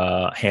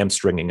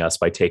hamstringing us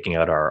by taking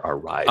out our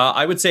ride?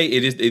 I would say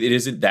it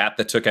isn't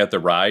that took out the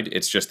ride.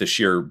 It's just the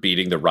sheer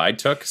beating the ride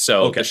took.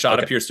 So the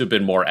shot appears to have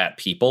been more at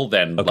people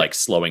than like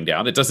slowing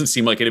down. It doesn't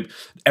seem like it.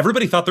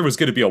 Everybody thought there was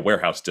going to be a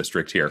warehouse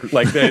district here.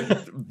 Like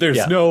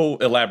there's no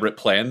elaborate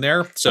plan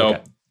there.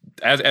 So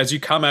as you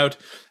come out,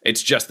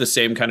 it's just the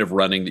same kind of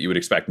running that you would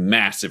expect.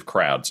 Massive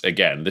crowds.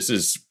 Again, this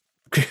is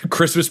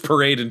Christmas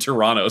parade in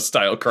Toronto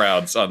style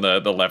crowds on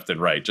the left and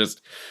right,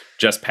 just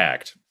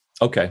packed.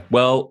 Okay,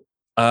 well,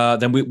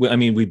 then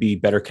we'd be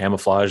better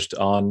camouflaged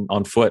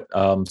on foot.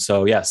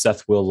 So yeah,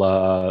 Seth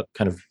will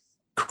kind of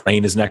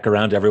crane his neck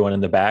around everyone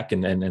in the back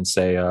and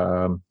say,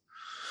 our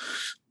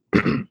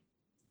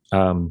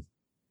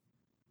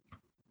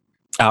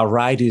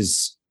ride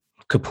is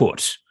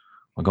kaput.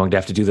 We're going to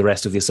have to do the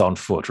rest of this on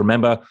foot.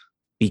 Remember,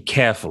 be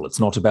careful. It's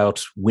not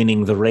about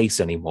winning the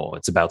race anymore.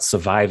 It's about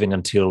surviving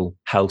until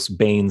House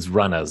Bane's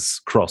runners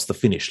cross the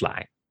finish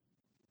line.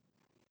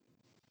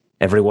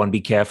 Everyone be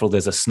careful.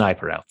 There's a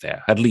sniper out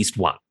there. At least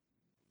one.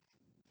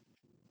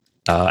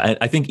 And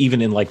I think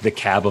even in like the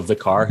cab of the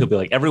car, he'll be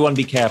like, everyone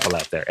be careful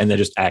out there. And then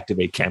just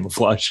activate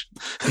camouflage.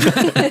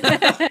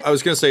 I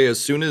was going to say, as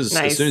soon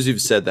as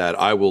you've said that,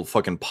 I will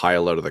fucking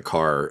pile out of the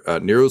car.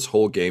 Nero's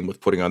whole game with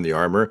putting on the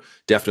armor,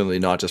 definitely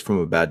not just from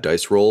a bad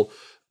dice roll,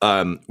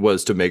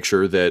 was to make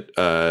sure that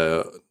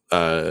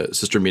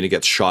Sister Mina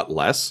gets shot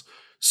less.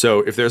 So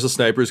if there's a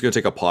sniper who's going to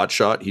take a pot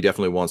shot, he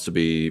definitely wants to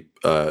be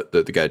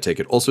the guy to take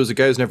it. Also, as a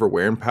guy who's never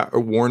worn power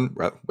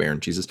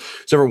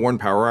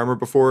armor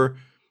before,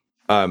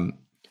 I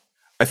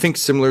think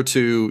similar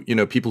to,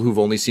 people who've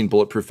only seen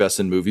bulletproof vests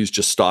in movies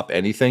just stop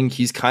anything.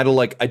 He's kind of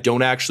like, I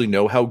don't actually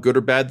know how good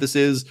or bad this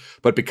is,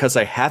 but because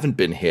I haven't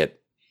been hit,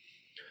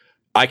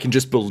 I can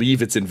just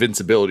believe its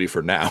invincibility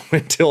for now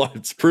until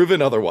it's proven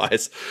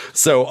otherwise.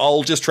 So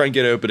I'll just try and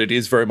get out, but it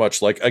is very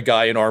much like a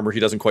guy in armor he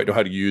doesn't quite know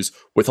how to use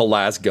with a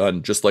las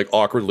gun, just like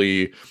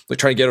awkwardly like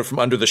trying to get it from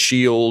under the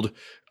shield.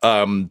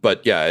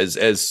 But yeah,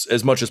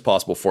 as much as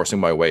possible, forcing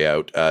my way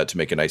out to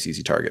make a nice,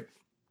 easy target.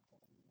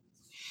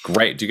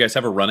 Great. Do you guys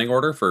have a running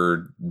order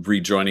for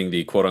rejoining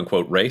the quote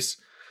unquote race?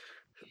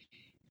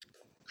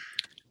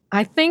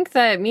 I think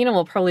that Mina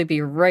will probably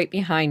be right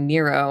behind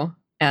Nero.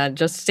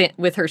 Just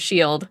with her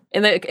shield.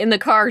 In the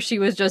car, she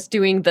was just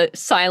doing the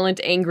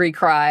silent, angry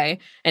cry,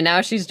 and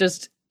now she's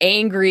just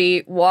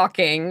angry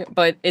walking,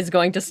 but is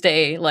going to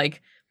stay like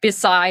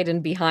beside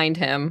and behind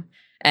him,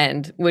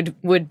 and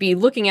would be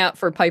looking out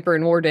for Piper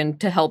and Warden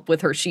to help with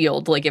her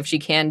shield, like if she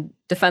can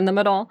defend them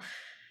at all.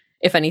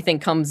 If anything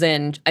comes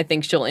in, I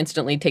think she'll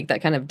instantly take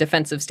that kind of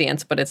defensive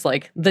stance, but it's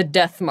like the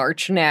death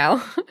march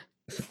now.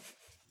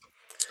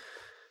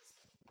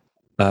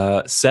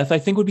 Seth, I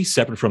think, would be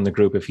separate from the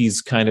group. If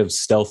he's kind of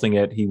stealthing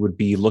it, he would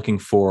be looking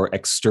for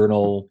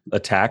external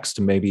attacks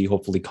to maybe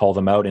hopefully call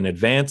them out in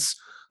advance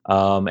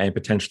and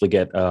potentially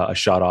get a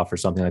shot off or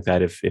something like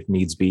that if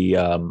needs be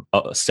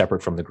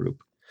separate from the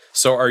group.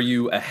 So are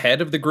you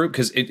ahead of the group?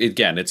 Because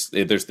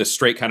there's this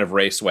straight kind of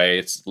raceway.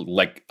 It's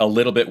like a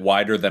little bit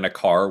wider than a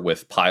car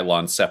with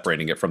pylons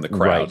separating it from the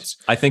crowds.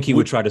 Right. I think he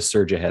would try to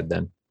surge ahead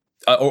then.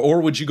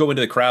 Or would you go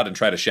into the crowd and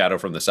try to shadow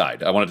from the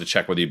side? I wanted to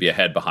check whether you'd be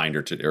ahead, behind,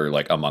 or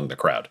like among the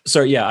crowd.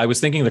 So yeah, I was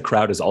thinking the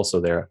crowd is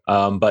also there.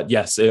 But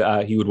yes,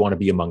 he would want to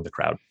be among the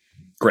crowd.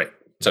 Great.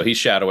 So he's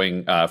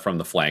shadowing from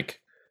the flank.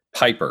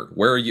 Piper,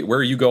 where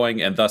are you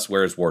going? And thus,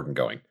 where is Warden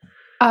going?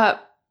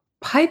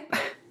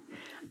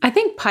 I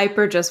think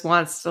Piper just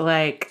wants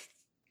to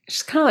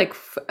just kind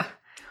of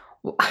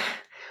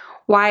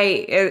why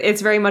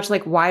it's very much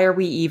like, why are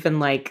we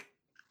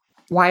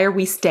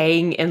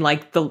staying in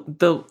like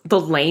the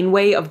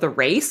laneway of the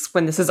race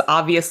when this is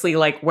obviously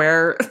like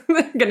where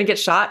they're gonna get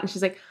shot? And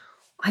she's like,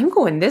 I'm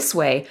going this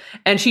way.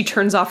 And she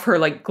turns off her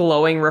like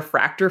glowing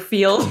refractor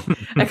field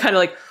and kind of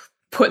like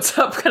puts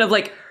up kind of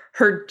like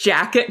her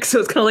jacket, so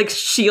it's kind of like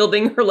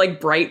shielding her like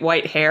bright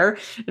white hair,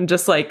 and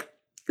just like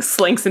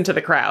slinks into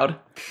the crowd.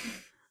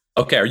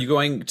 Okay, are you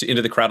going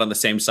into the crowd on the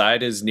same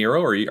side as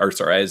Nero,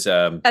 as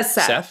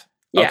Seth?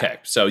 Yeah. Okay,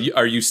 so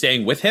are you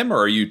staying with him, or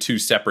are you two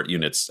separate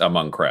units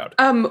among crowd?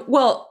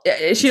 Well,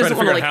 she doesn't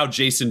want to how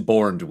Jason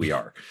Bourne we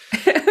are.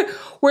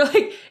 We're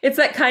like, it's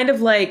that kind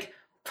of like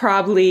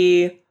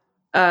probably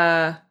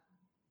like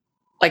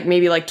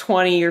maybe like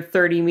 20 or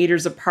 30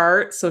 meters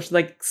apart, so she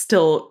like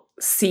still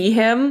see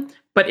him,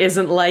 but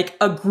isn't like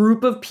a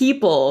group of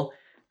people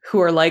who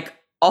are like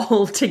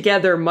all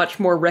together much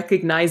more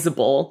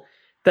recognizable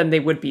than they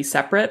would be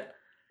separate.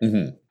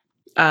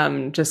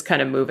 Mm-hmm. Just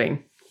kind of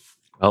moving.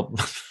 Well,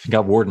 you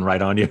got Warden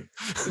right on you.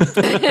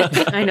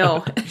 I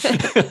know.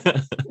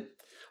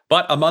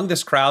 But among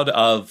this crowd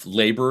of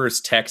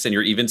laborers, techs, and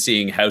you're even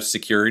seeing house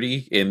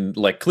security in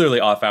like clearly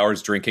off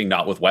hours drinking,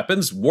 not with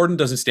weapons, Warden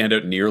doesn't stand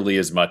out nearly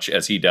as much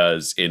as he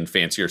does in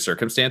fancier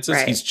circumstances.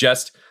 Right. He's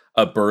just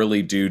a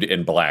burly dude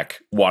in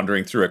black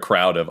wandering through a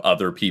crowd of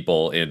other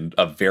people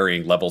of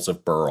varying levels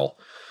of burl.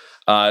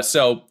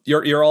 So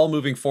you're all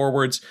moving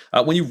forwards.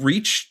 When you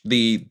reach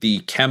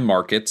the chem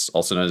markets,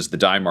 also known as the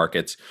dye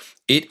markets,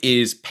 it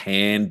is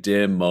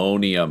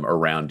pandemonium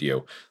around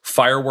you.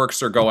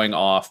 Fireworks are going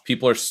off.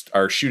 People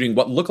are shooting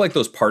what look like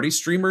those party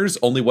streamers,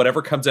 only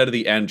whatever comes out of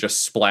the end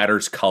just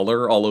splatters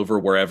color all over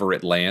wherever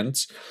it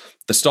lands.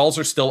 The stalls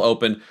are still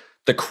open.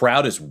 The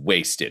crowd is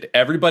wasted.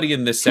 Everybody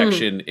in this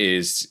section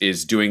is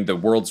doing the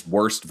world's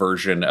worst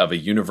version of a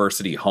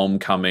university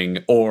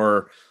homecoming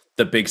or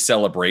the big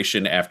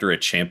celebration after a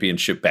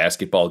championship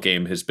basketball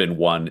game has been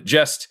won.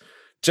 Just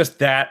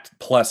that,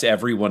 plus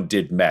everyone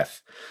did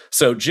meth.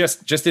 So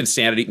just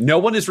insanity. No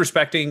one is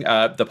respecting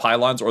the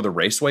pylons or the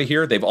raceway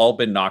here. They've all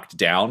been knocked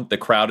down. The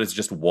crowd is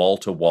just wall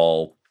to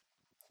wall,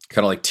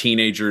 kind of like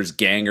teenagers,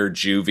 ganger,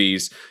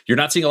 juvies. You're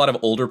not seeing a lot of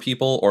older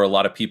people or a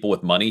lot of people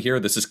with money here.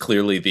 This is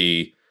clearly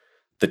the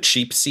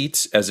cheap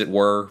seats, as it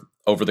were,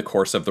 over the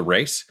course of the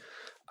race.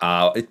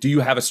 Do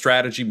you have a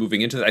strategy moving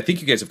into that? I think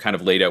you guys have kind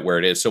of laid out where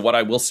it is. So what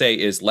I will say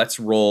is let's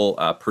roll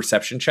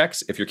perception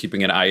checks if you're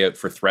keeping an eye out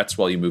for threats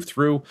while you move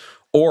through.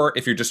 Or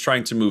if you're just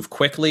trying to move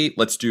quickly,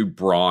 let's do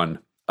brawn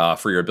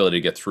for your ability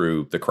to get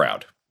through the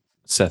crowd.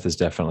 Seth is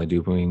definitely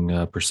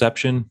doing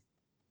perception.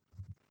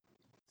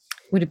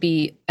 Would it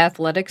be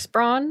athletics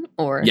brawn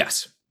or?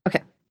 Yes.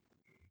 Okay.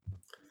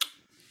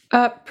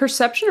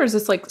 Perception, or is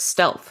this like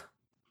stealth?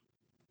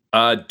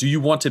 Do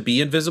you want to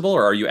be invisible,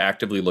 or are you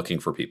actively looking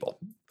for people?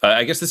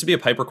 I guess this would be a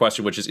Piper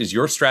question, which is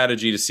your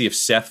strategy to see if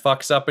Seth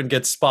fucks up and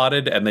gets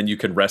spotted and then you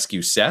can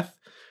rescue Seth?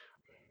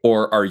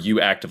 Or are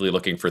you actively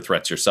looking for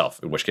threats yourself,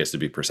 in which case it'd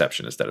be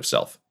perception instead of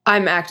stealth?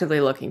 I'm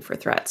actively looking for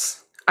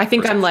threats. I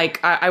think perception. I'm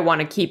like, I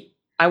want to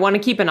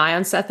keep an eye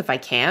on Seth if I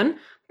can,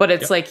 but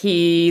it's like,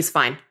 he's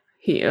fine.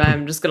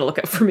 I'm just going to look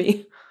out for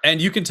me. And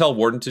you can tell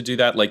Warden to do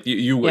that. Like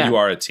you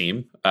are a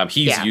team.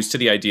 He's used to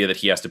the idea that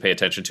he has to pay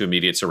attention to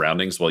immediate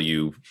surroundings while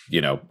you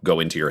go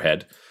into your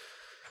head.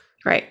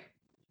 Right.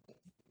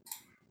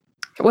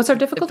 What's our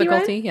difficulty?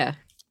 Yeah.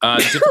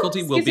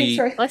 Difficulty will be.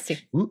 Sorry. Let's see.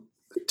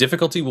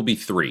 Difficulty will be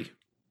 3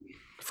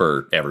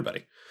 for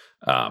everybody.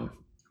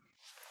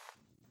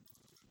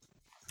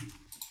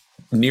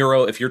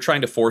 Nero, if you're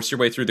trying to force your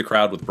way through the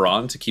crowd with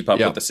brawn to keep up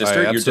with the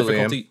sister,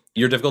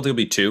 your difficulty will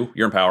be 2.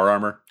 You're in power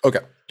armor. Okay.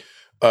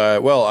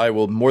 Well, I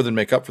will more than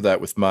make up for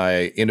that with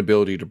my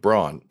inability to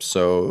brawn.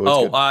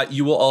 So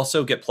you will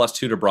also get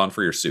 +2 to brawn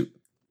for your suit.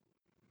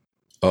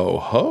 Oh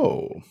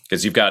ho!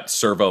 Because you've got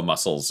servo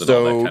muscles. And so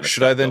all that kind of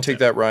should I then take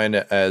that, Ryan,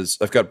 as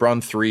I've got brawn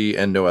 3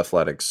 and no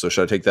athletics? So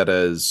should I take that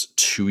as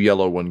 2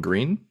 yellow, 1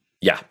 green?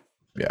 Yeah.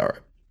 Yeah. All right.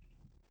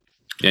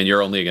 And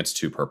you're only against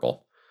 2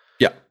 purple.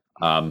 Yeah.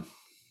 Yeah,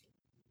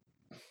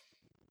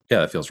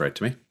 that feels right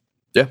to me.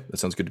 Yeah, that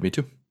sounds good to me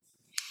too.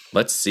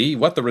 Let's see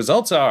what the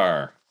results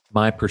are.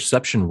 My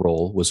perception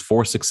roll was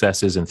 4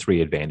 successes and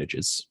 3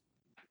 advantages.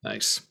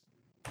 Nice.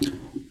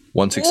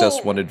 1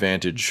 success, 1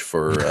 advantage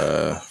for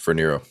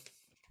Nero.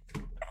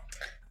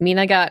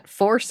 Mina got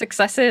 4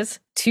 successes,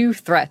 2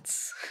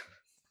 threats.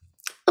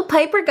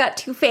 Piper got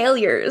 2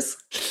 failures.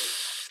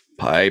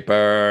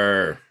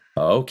 Piper.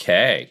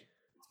 Okay.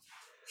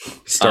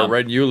 Start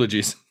writing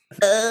eulogies.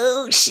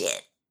 Oh,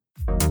 shit.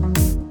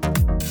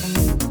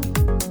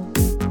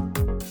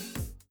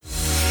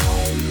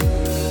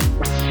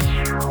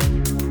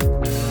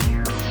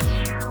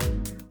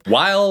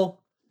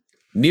 While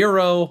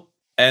Nero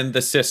and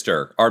the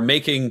sister are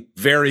making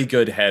very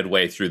good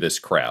headway through this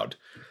crowd,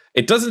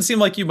 it doesn't seem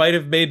like you might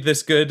have made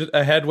this good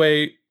a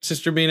headway,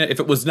 Sister Mina, if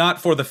it was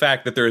not for the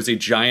fact that there is a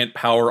giant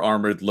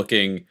power-armored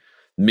looking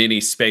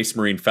mini Space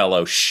Marine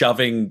fellow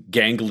shoving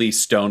gangly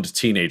stoned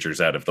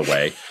teenagers out of the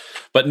way.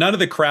 But none of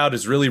the crowd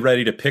is really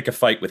ready to pick a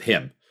fight with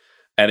him.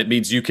 And it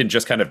means you can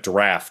just kind of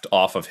draft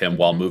off of him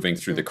while moving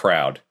through the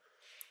crowd.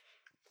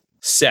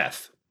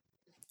 Seth,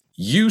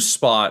 you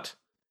spot,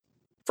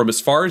 from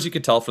as far as you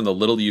can tell from the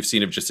little you've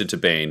seen of Jacinta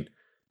Bain,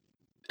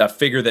 a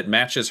figure that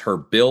matches her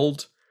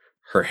build,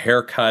 her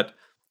haircut,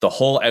 the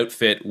whole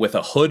outfit, with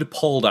a hood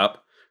pulled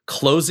up,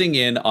 closing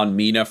in on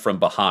Mina from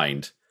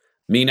behind.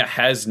 Mina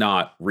has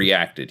not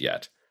reacted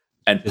yet.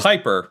 And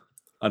Piper,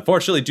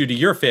 unfortunately due to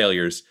your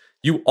failures,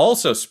 you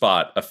also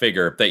spot a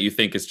figure that you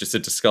think is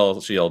Jacinta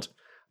Skullshield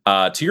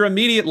to your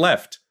immediate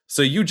left.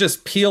 So you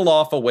just peel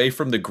off away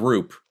from the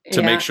group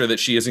to make sure that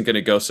she isn't going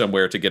to go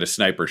somewhere to get a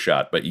sniper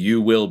shot. But you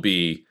will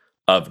be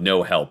of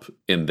no help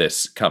in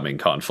this coming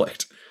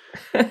conflict.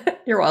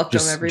 You're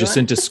welcome, everyone.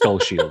 Jacinta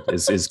Skullshield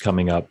is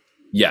coming up.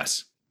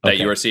 Yes, that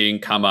you are seeing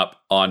come up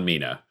on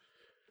Mina.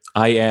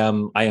 I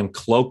am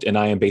cloaked, and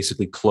I am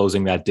basically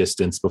closing that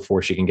distance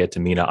before she can get to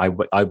Mina.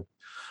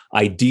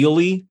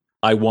 Ideally,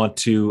 I want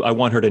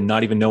her to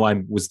not even know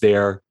I was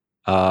there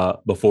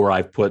before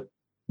I put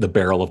the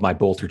barrel of my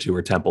bolter to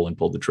her temple and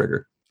pulled the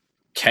trigger.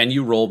 Can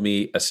you roll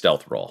me a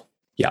stealth roll?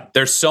 Yeah.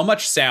 There's so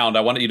much sound.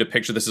 I wanted you to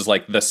picture this as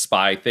like the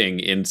spy thing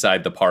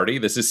inside the party.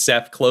 This is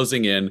Seth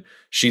closing in.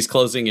 She's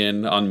closing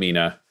in on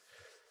Mina.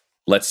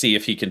 Let's see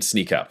if he can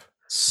sneak up.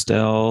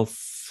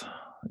 Stealth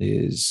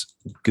is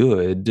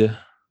good.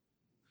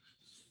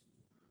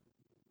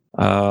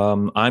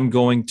 I'm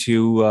going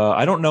to,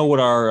 I don't know what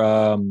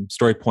our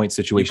story point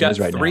situation is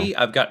right now. You've got 3,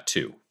 I've got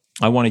 2.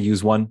 I want to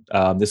use one.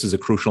 This is a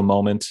crucial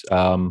moment,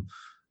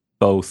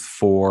 both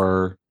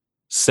for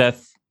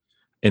Seth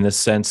in the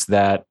sense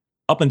that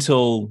up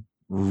until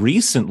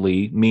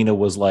recently, Mina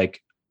was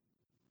like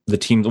the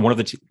team,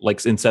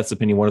 like in Seth's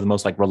opinion, one of the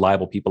most like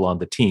reliable people on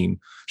the team.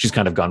 She's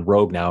kind of gone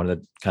rogue now, and that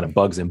kind of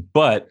bugs him.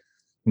 But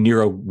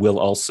Nero will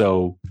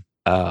also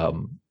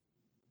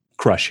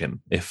crush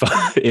him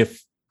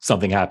if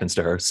something happens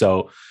to her.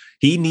 So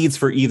he needs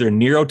for either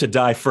Nero to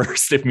die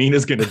first if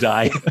Mina's going to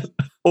die,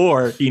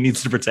 or he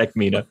needs to protect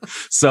Mina.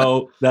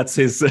 So that's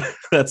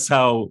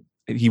how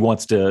he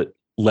wants to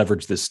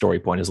leverage this story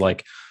point, is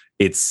like,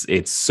 it's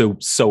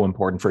so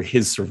important for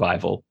his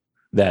survival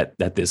that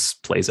this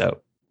plays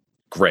out.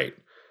 Great.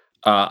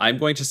 I'm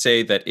going to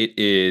say that it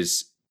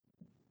is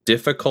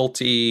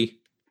difficulty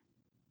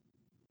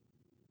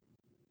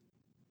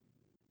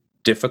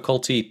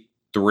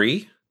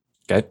 3.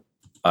 Okay.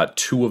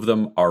 2 of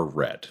them are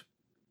red.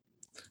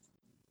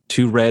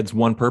 2 reds,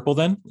 1 purple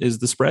then is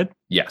the spread?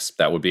 Yes,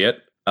 that would be it.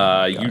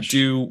 You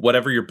do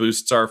whatever your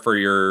boosts are for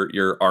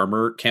your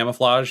armor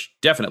camouflage.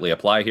 Definitely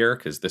apply here,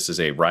 because this is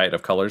a riot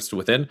of colors to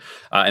within.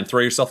 And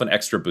throw yourself an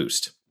extra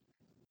boost,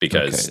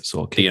 because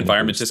the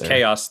environment is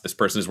chaos. This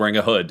person is wearing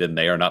a hood and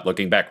they are not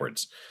looking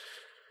backwards.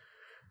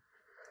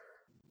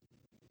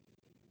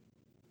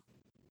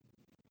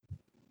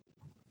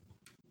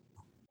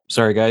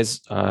 Sorry,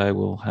 guys. I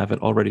will have it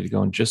all ready to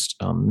go in just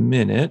a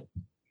minute.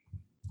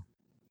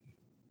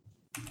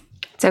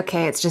 It's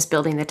okay. It's just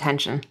building the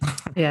tension.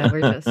 Yeah,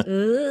 we're just.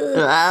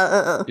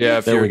 Yeah,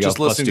 if you're just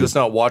listening to this,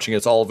 not watching,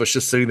 it's all of us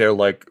just sitting there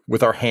like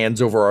with our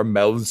hands over our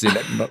mouths in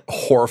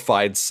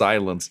horrified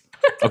silence.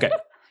 Okay,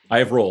 I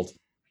have rolled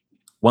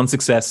 1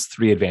 success,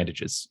 3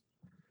 advantages.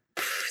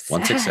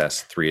 1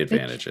 success, 3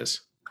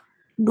 advantages.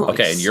 Nice.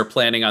 Okay, and you're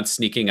planning on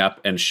sneaking up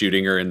and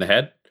shooting her in the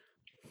head?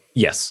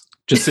 Yes.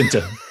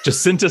 Jacinta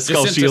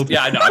Skullshield.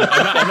 Yeah, I know.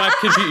 I'm not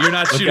confused. You're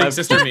not shooting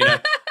Sister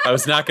Mina. I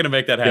was not going to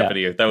make that happen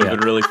to you. That would have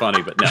been really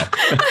funny, but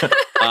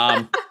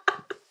no.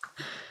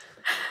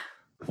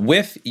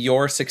 With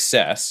your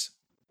success,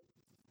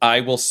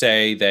 I will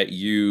say that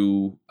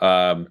you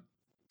are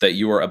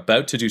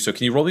about to do so.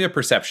 Can you roll me a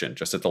perception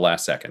just at the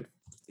last second?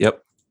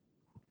 Yep.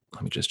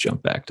 Let me just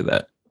jump back to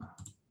that.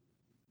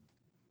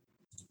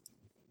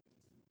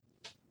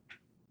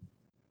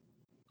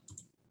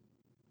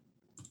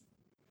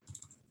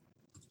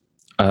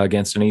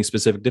 Against any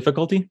specific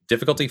difficulty?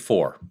 Difficulty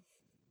 4.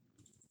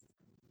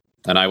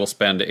 And I will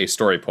spend a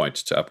story point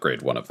to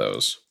upgrade one of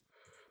those.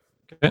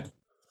 Okay.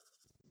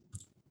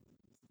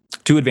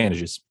 2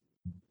 advantages.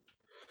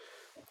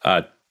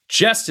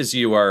 Just as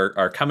you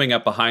are coming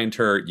up behind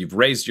her, you've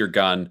raised your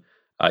gun.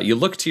 You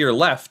look to your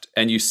left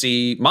and you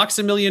see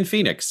Maximilian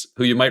Phoenix,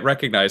 who you might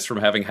recognize from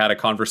having had a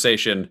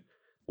conversation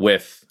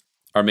with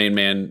our main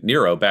man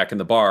Nero back in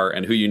the bar,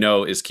 and who you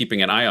know is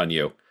keeping an eye on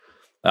you.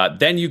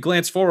 Then you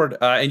glance forward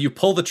and you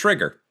pull the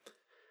trigger.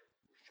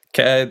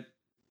 Okay,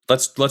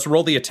 let's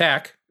roll the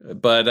attack,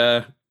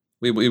 but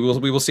we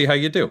will see how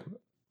you do.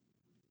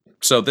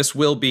 So this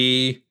will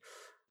be,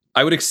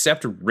 I would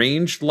accept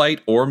ranged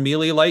light or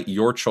melee light,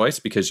 your choice,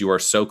 because you are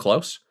so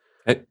close.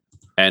 Okay.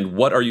 And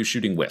what are you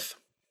shooting with?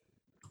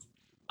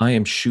 I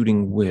am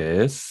shooting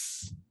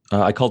with,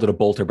 I called it a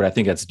bolter, but I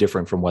think that's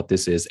different from what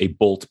this is, a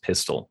bolt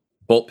pistol.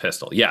 Bolt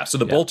pistol, yeah. So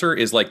the bolter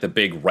is like the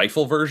big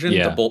rifle version.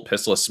 Yeah. The bolt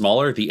pistol is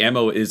smaller. The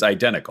ammo is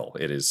identical.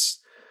 It is,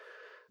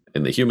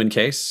 in the human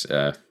case,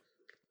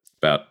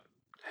 about,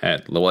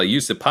 well, I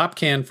used the pop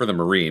can for the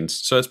Marines,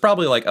 so it's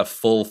probably like a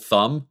full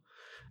thumb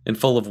in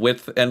full of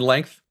width and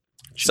length.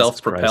 Jesus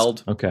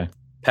Self-propelled. Christ. Okay.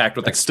 Packed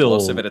with That's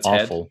explosive still at its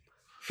awful.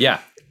 head.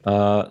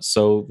 Yeah.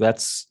 So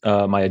that's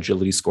my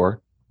agility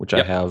score, which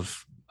I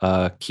have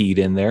keyed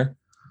in there.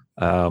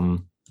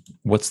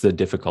 What's the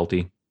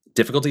difficulty?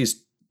 Difficulty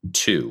is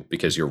 2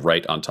 because you're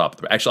right on top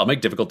of the. Actually, I'll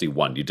make difficulty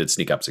 1. You did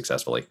sneak up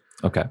successfully.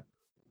 Okay.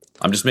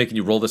 I'm just making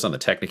you roll this on the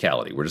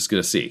technicality. We're just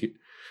going to see.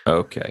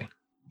 Okay.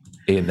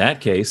 In that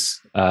case,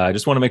 I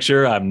just want to make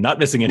sure I'm not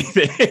missing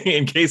anything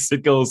in case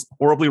it goes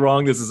horribly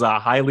wrong. This is a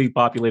highly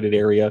populated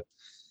area.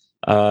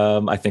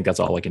 I think that's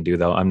all I can do,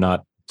 though. I'm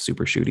not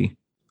super shooty.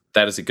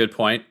 That is a good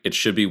point. It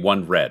should be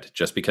 1 red,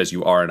 just because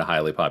you are in a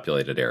highly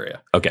populated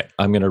area. Okay.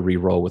 I'm going to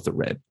re-roll with the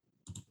red.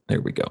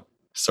 There we go.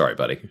 Sorry,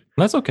 buddy.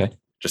 That's okay.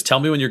 Just tell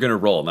me when you're going to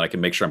roll, and then I can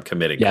make sure I'm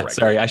committing correctly.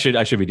 Sorry. I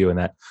should be doing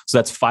that. So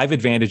that's 5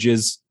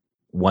 advantages,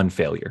 1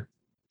 failure.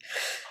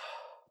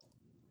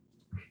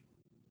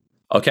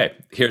 Okay,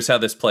 here's how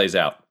this plays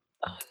out.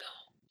 Oh, no.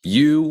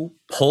 You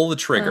pull the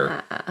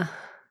trigger,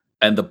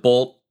 and the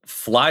bolt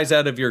flies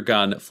out of your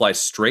gun, flies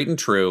straight and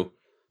true,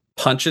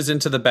 punches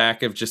into the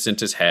back of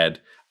Jacinta's head,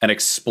 and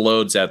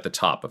explodes at the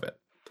top of it.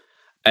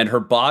 And her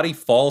body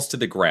falls to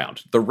the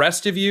ground. The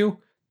rest of you,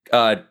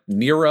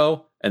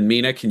 Nero and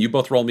Mina, can you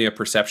both roll me a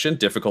perception?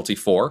 Difficulty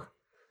 4.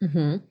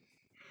 Mm-hmm.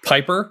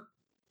 Piper,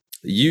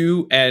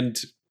 you and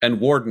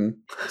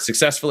Warden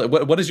successfully.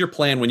 What is your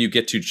plan when you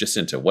get to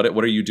Jacinta? What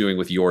are you doing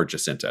with your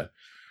Jacinta?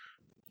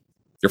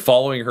 You're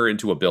following her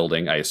into a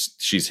building.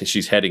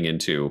 She's heading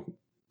into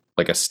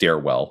like a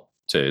stairwell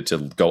to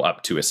go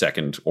up to a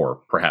second or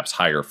perhaps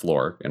higher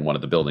floor in one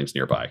of the buildings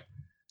nearby.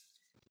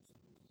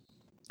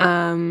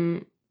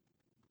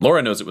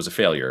 Laura knows it was a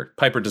failure.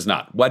 Piper does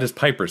not. What is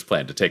Piper's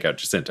plan to take out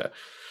Jacinta?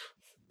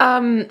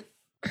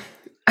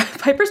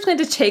 Piper's plan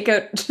to take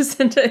out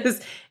Jacinta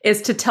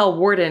is to tell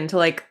Warden to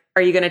like,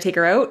 are you going to take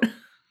her out?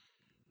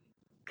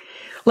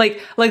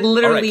 like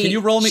literally. All right, can you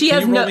roll me? She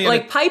has no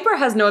like Piper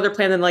has no other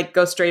plan than like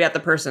go straight at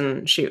the person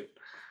and shoot.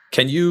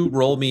 Can you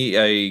roll me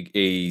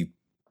a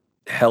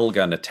hell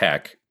gun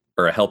attack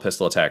or a hell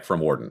pistol attack from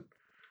Warden?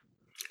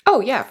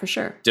 Oh yeah, for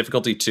sure.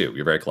 Difficulty 2.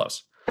 You're very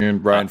close.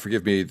 And Brian,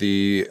 forgive me,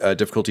 the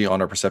difficulty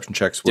on our perception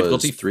checks was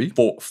difficulty 3?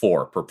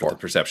 4 per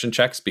perception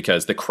checks,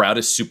 because the crowd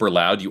is super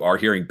loud. You are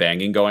hearing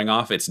banging going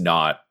off. It's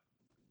not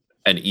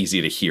an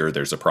easy to hear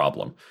there's a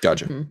problem.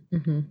 Gotcha. Mm-hmm.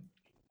 Mm-hmm.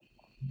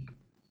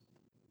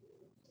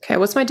 Okay,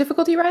 what's my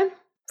difficulty, Ryan?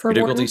 Your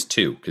difficulty is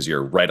 2, because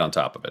you're right on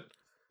top of it.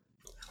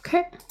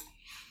 Okay.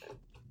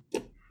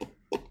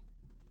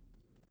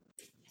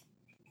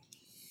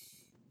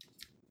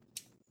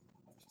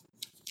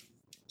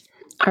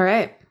 All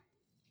right.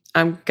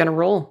 I'm going to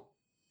roll.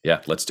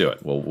 Yeah, let's do it.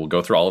 We'll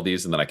go through all of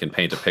these, and then I can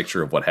paint a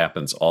picture of what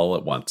happens all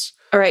at once.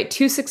 All right,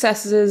 2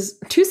 successes,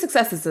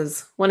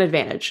 1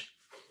 advantage.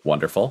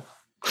 Wonderful.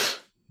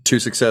 2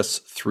 success,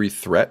 3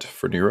 threat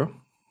for Nero.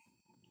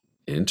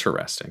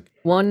 Interesting.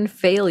 1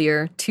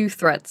 failure, 2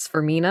 threats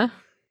for Mina.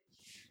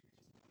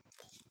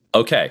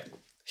 Okay,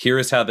 here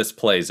is how this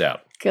plays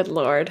out. Good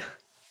Lord.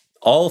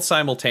 All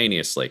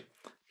simultaneously.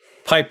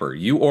 Piper,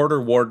 you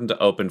order Warden to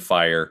open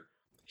fire.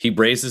 He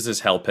raises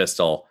his hell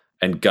pistol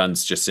and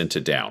guns Jacinta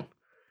down.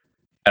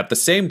 At the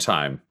same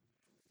time,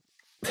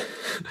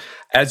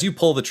 as you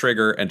pull the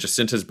trigger and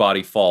Jacinta's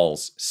body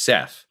falls,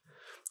 Seth,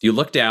 you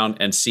look down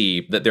and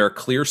see that there are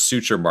clear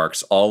suture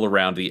marks all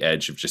around the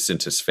edge of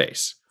Jacinta's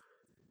face.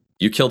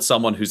 You killed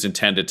someone who's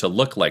intended to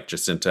look like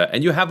Jacinta,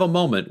 and you have a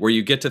moment where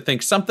you get to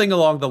think something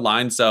along the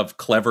lines of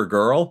clever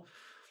girl,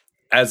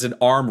 as an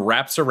arm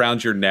wraps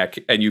around your neck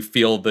and you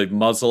feel the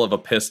muzzle of a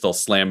pistol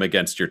slam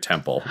against your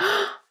temple.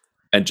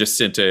 And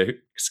Jacinta,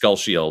 skull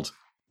shield,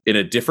 in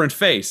a different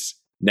face,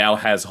 now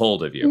has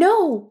hold of you.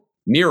 No.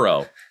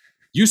 Nero,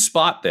 you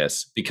spot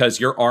this because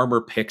your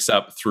armor picks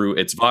up through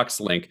its Vox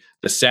link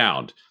the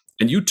sound,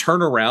 and you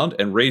turn around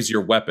and raise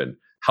your weapon.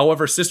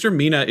 However, Sister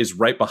Mina is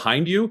right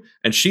behind you,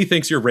 and she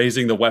thinks you're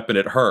raising the weapon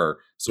at her,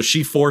 so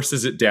she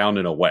forces it down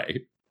and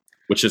away,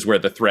 which is where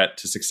the threat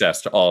to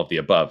success to all of the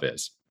above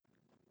is.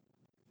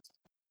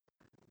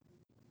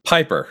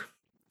 Piper,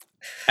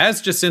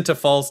 as Jacinta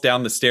falls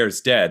down the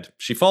stairs dead,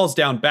 she falls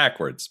down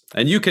backwards,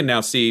 and you can now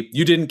see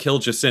you didn't kill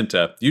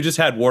Jacinta, you just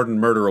had Warden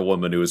murder a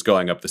woman who was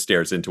going up the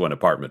stairs into an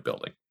apartment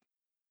building.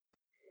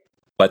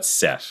 But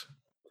Seth,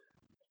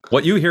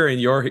 what you hear in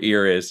your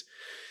ear is,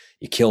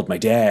 you killed my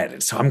dad,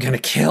 and so I'm going to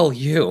kill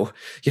you.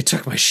 You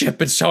took my ship,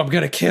 and so I'm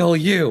going to kill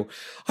you.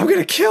 I'm going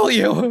to kill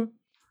you.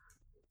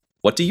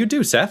 What do you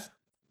do, Seth?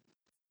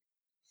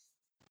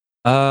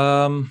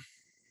 I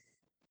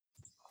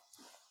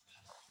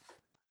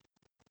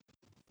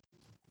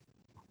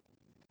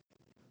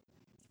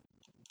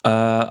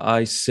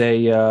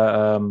say,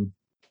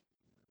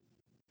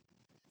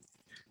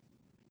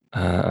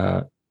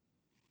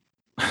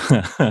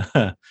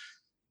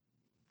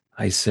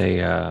 I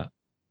say,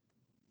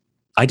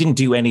 I didn't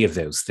do any of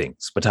those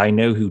things, but I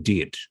know who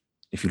did.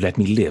 If you let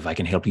me live, I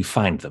can help you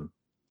find them.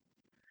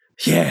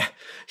 Yeah,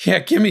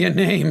 give me a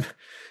name,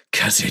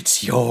 'cause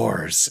it's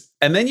yours.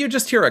 And then you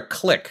just hear a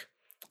click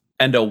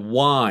and a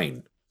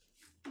whine.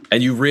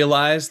 And you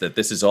realize that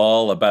this is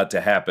all about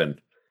to happen.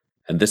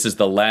 And this is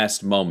the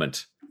last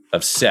moment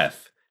of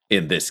Seth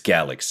in this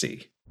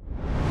galaxy.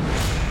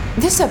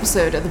 This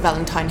episode of the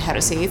Valentine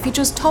Heresy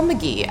features Tom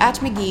McGee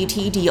at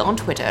McGeeTD on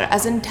Twitter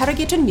as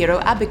Interrogator Nero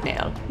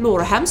Abignale,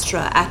 Laura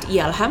Hamstra at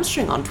EL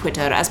Hamstring on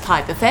Twitter as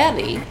Piper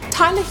Fairley,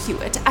 Tyler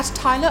Hewitt at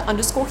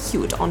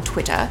Tyler_Hewitt on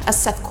Twitter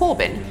as Seth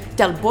Corbin,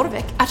 Del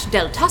Borvik at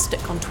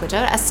Deltastic on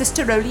Twitter as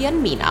Sister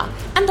Olian Mina,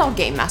 and our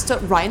Game Master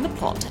Ryan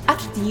LaPlante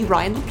at the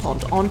Ryan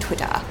LaPlante on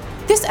Twitter.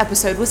 This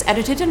episode was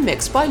edited and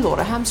mixed by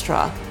Laura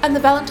Hamstra, and the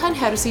Valentine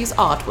Heresy's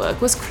artwork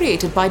was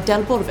created by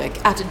Del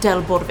Borvik at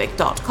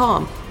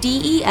delborvik.com,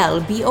 DELBOROVIC.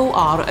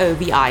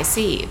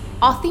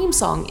 Our theme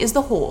song is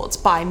The Hordes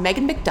by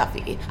Megan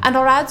McDuffie, and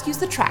our ads use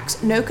the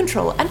tracks No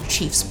Control and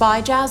Chiefs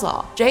by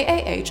Jazzar,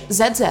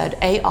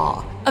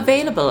 JAHZZAR,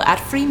 available at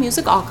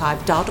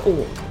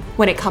freemusicarchive.org.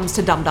 When it comes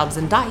to Dum-Dums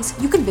and Dice,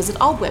 you can visit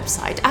our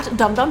website at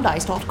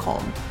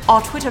dumdumdice.com.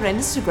 Our Twitter and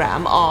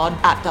Instagram are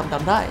at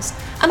dumdumdice,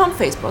 and on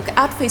Facebook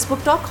at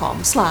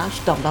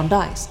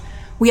facebook.com/dumdumdice.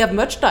 We have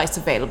merchandise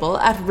available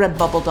at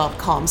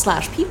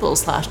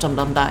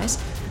redbubble.com/people/dumdumdice.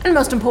 And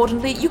most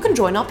importantly, you can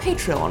join our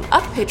Patreon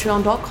at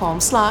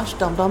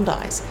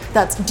patreon.com/dumdumdice.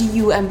 That's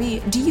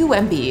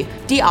DUMBDICE.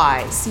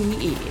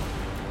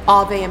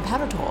 Ave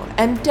Imperator,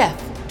 and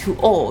death to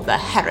all the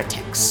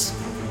heretics.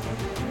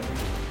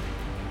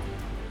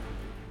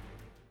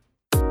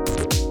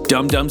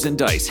 Dum-Dums and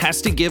Dice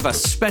has to give a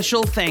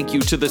special thank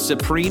you to the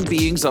supreme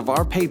beings of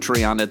our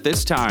Patreon at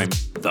this time: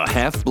 the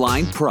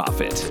Half-Blind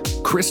Prophet,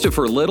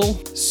 Christopher Little,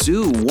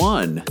 Sue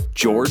One,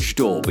 George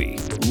Dolby,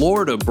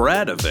 Lord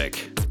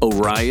Abradovic,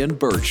 Orion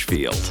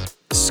Birchfield,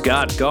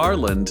 Scott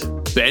Garland,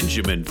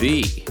 Benjamin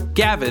V,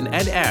 Gavin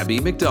and Abby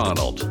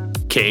McDonald,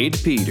 Cade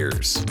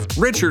Peters,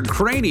 Richard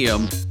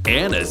Cranium,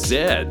 Anna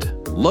Zed,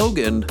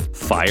 Logan,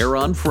 Fire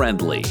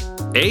Unfriendly,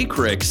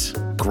 Acrix,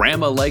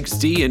 Grandma Likes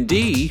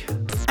D&D,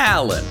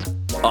 Alan,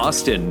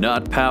 Austin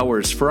Nut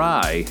Powers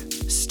Fry,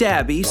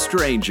 Stabby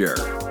Stranger,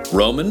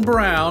 Roman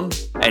Brown,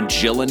 and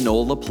Jill and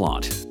Noel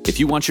LaPlante. If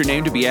you want your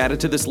name to be added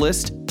to this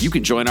list, you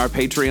can join our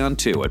Patreon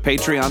too at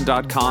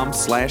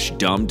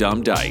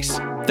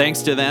patreon.com/dumdumdice.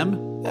 Thanks to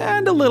them,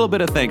 and a little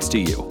bit of thanks to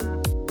you.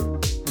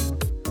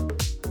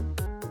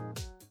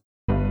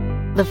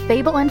 The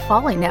Fable and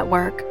Folly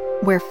Network,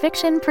 where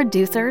fiction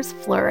producers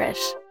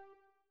flourish.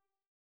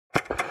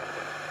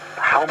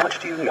 How much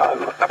do you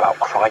know about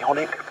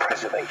cryonic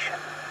preservation?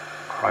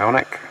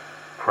 Cryonic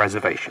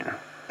preservation.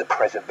 The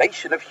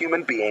preservation of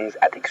human beings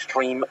at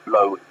extreme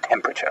low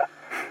temperature.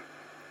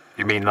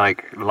 You mean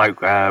like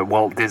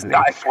Walt Disney?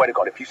 I swear to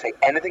God, if you say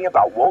anything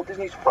about Walt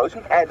Disney's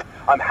frozen head,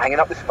 I'm hanging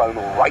up this phone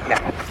right now.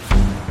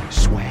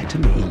 Swear to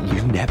me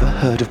you've never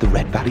heard of the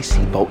Red Valley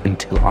Seabolt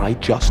until I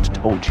just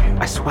told you.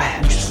 I swear.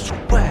 You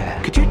swear?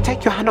 Could you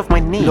take your hand off my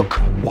knee? Look,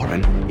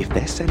 Warren, if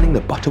they're sending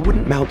the butter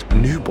wouldn't melt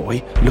new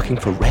boy looking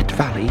for Red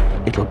Valley,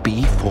 it'll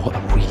be for a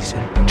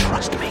reason.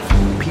 Trust me.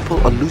 People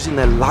are losing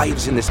their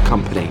lives in this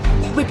company.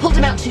 We pulled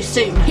him out too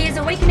soon. He is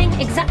awakening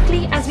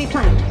exactly as we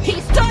planned.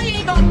 He's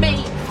dying on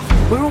me!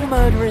 We're all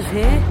murderers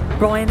here.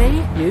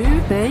 Bryony, you,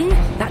 me,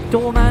 that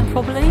doorman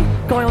probably.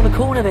 Guy on the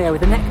corner there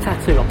with a neck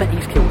tattoo. I bet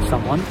he's killed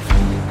someone.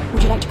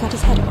 Would you like to cut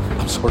his head off?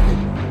 I'm sorry.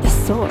 The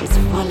saw is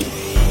funny.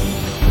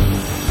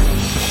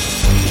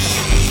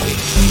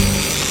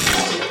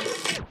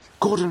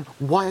 Gordon,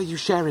 why are you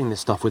sharing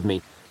this stuff with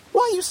me?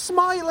 Why are you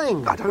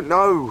smiling? I don't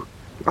know.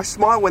 I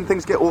smile when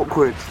things get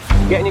awkward.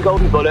 Get in your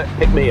golden bullet,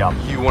 pick me up.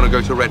 You want to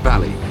go to Red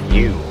Valley?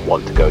 You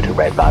want to go to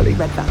Red Valley.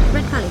 Red Valley.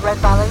 Red Valley. Red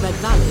Valley. Red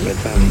Valley. Red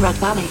Valley. Red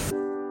Valley.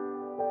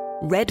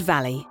 Red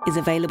Valley is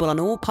available on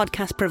all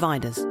podcast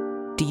providers.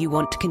 Do you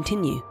want to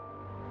continue?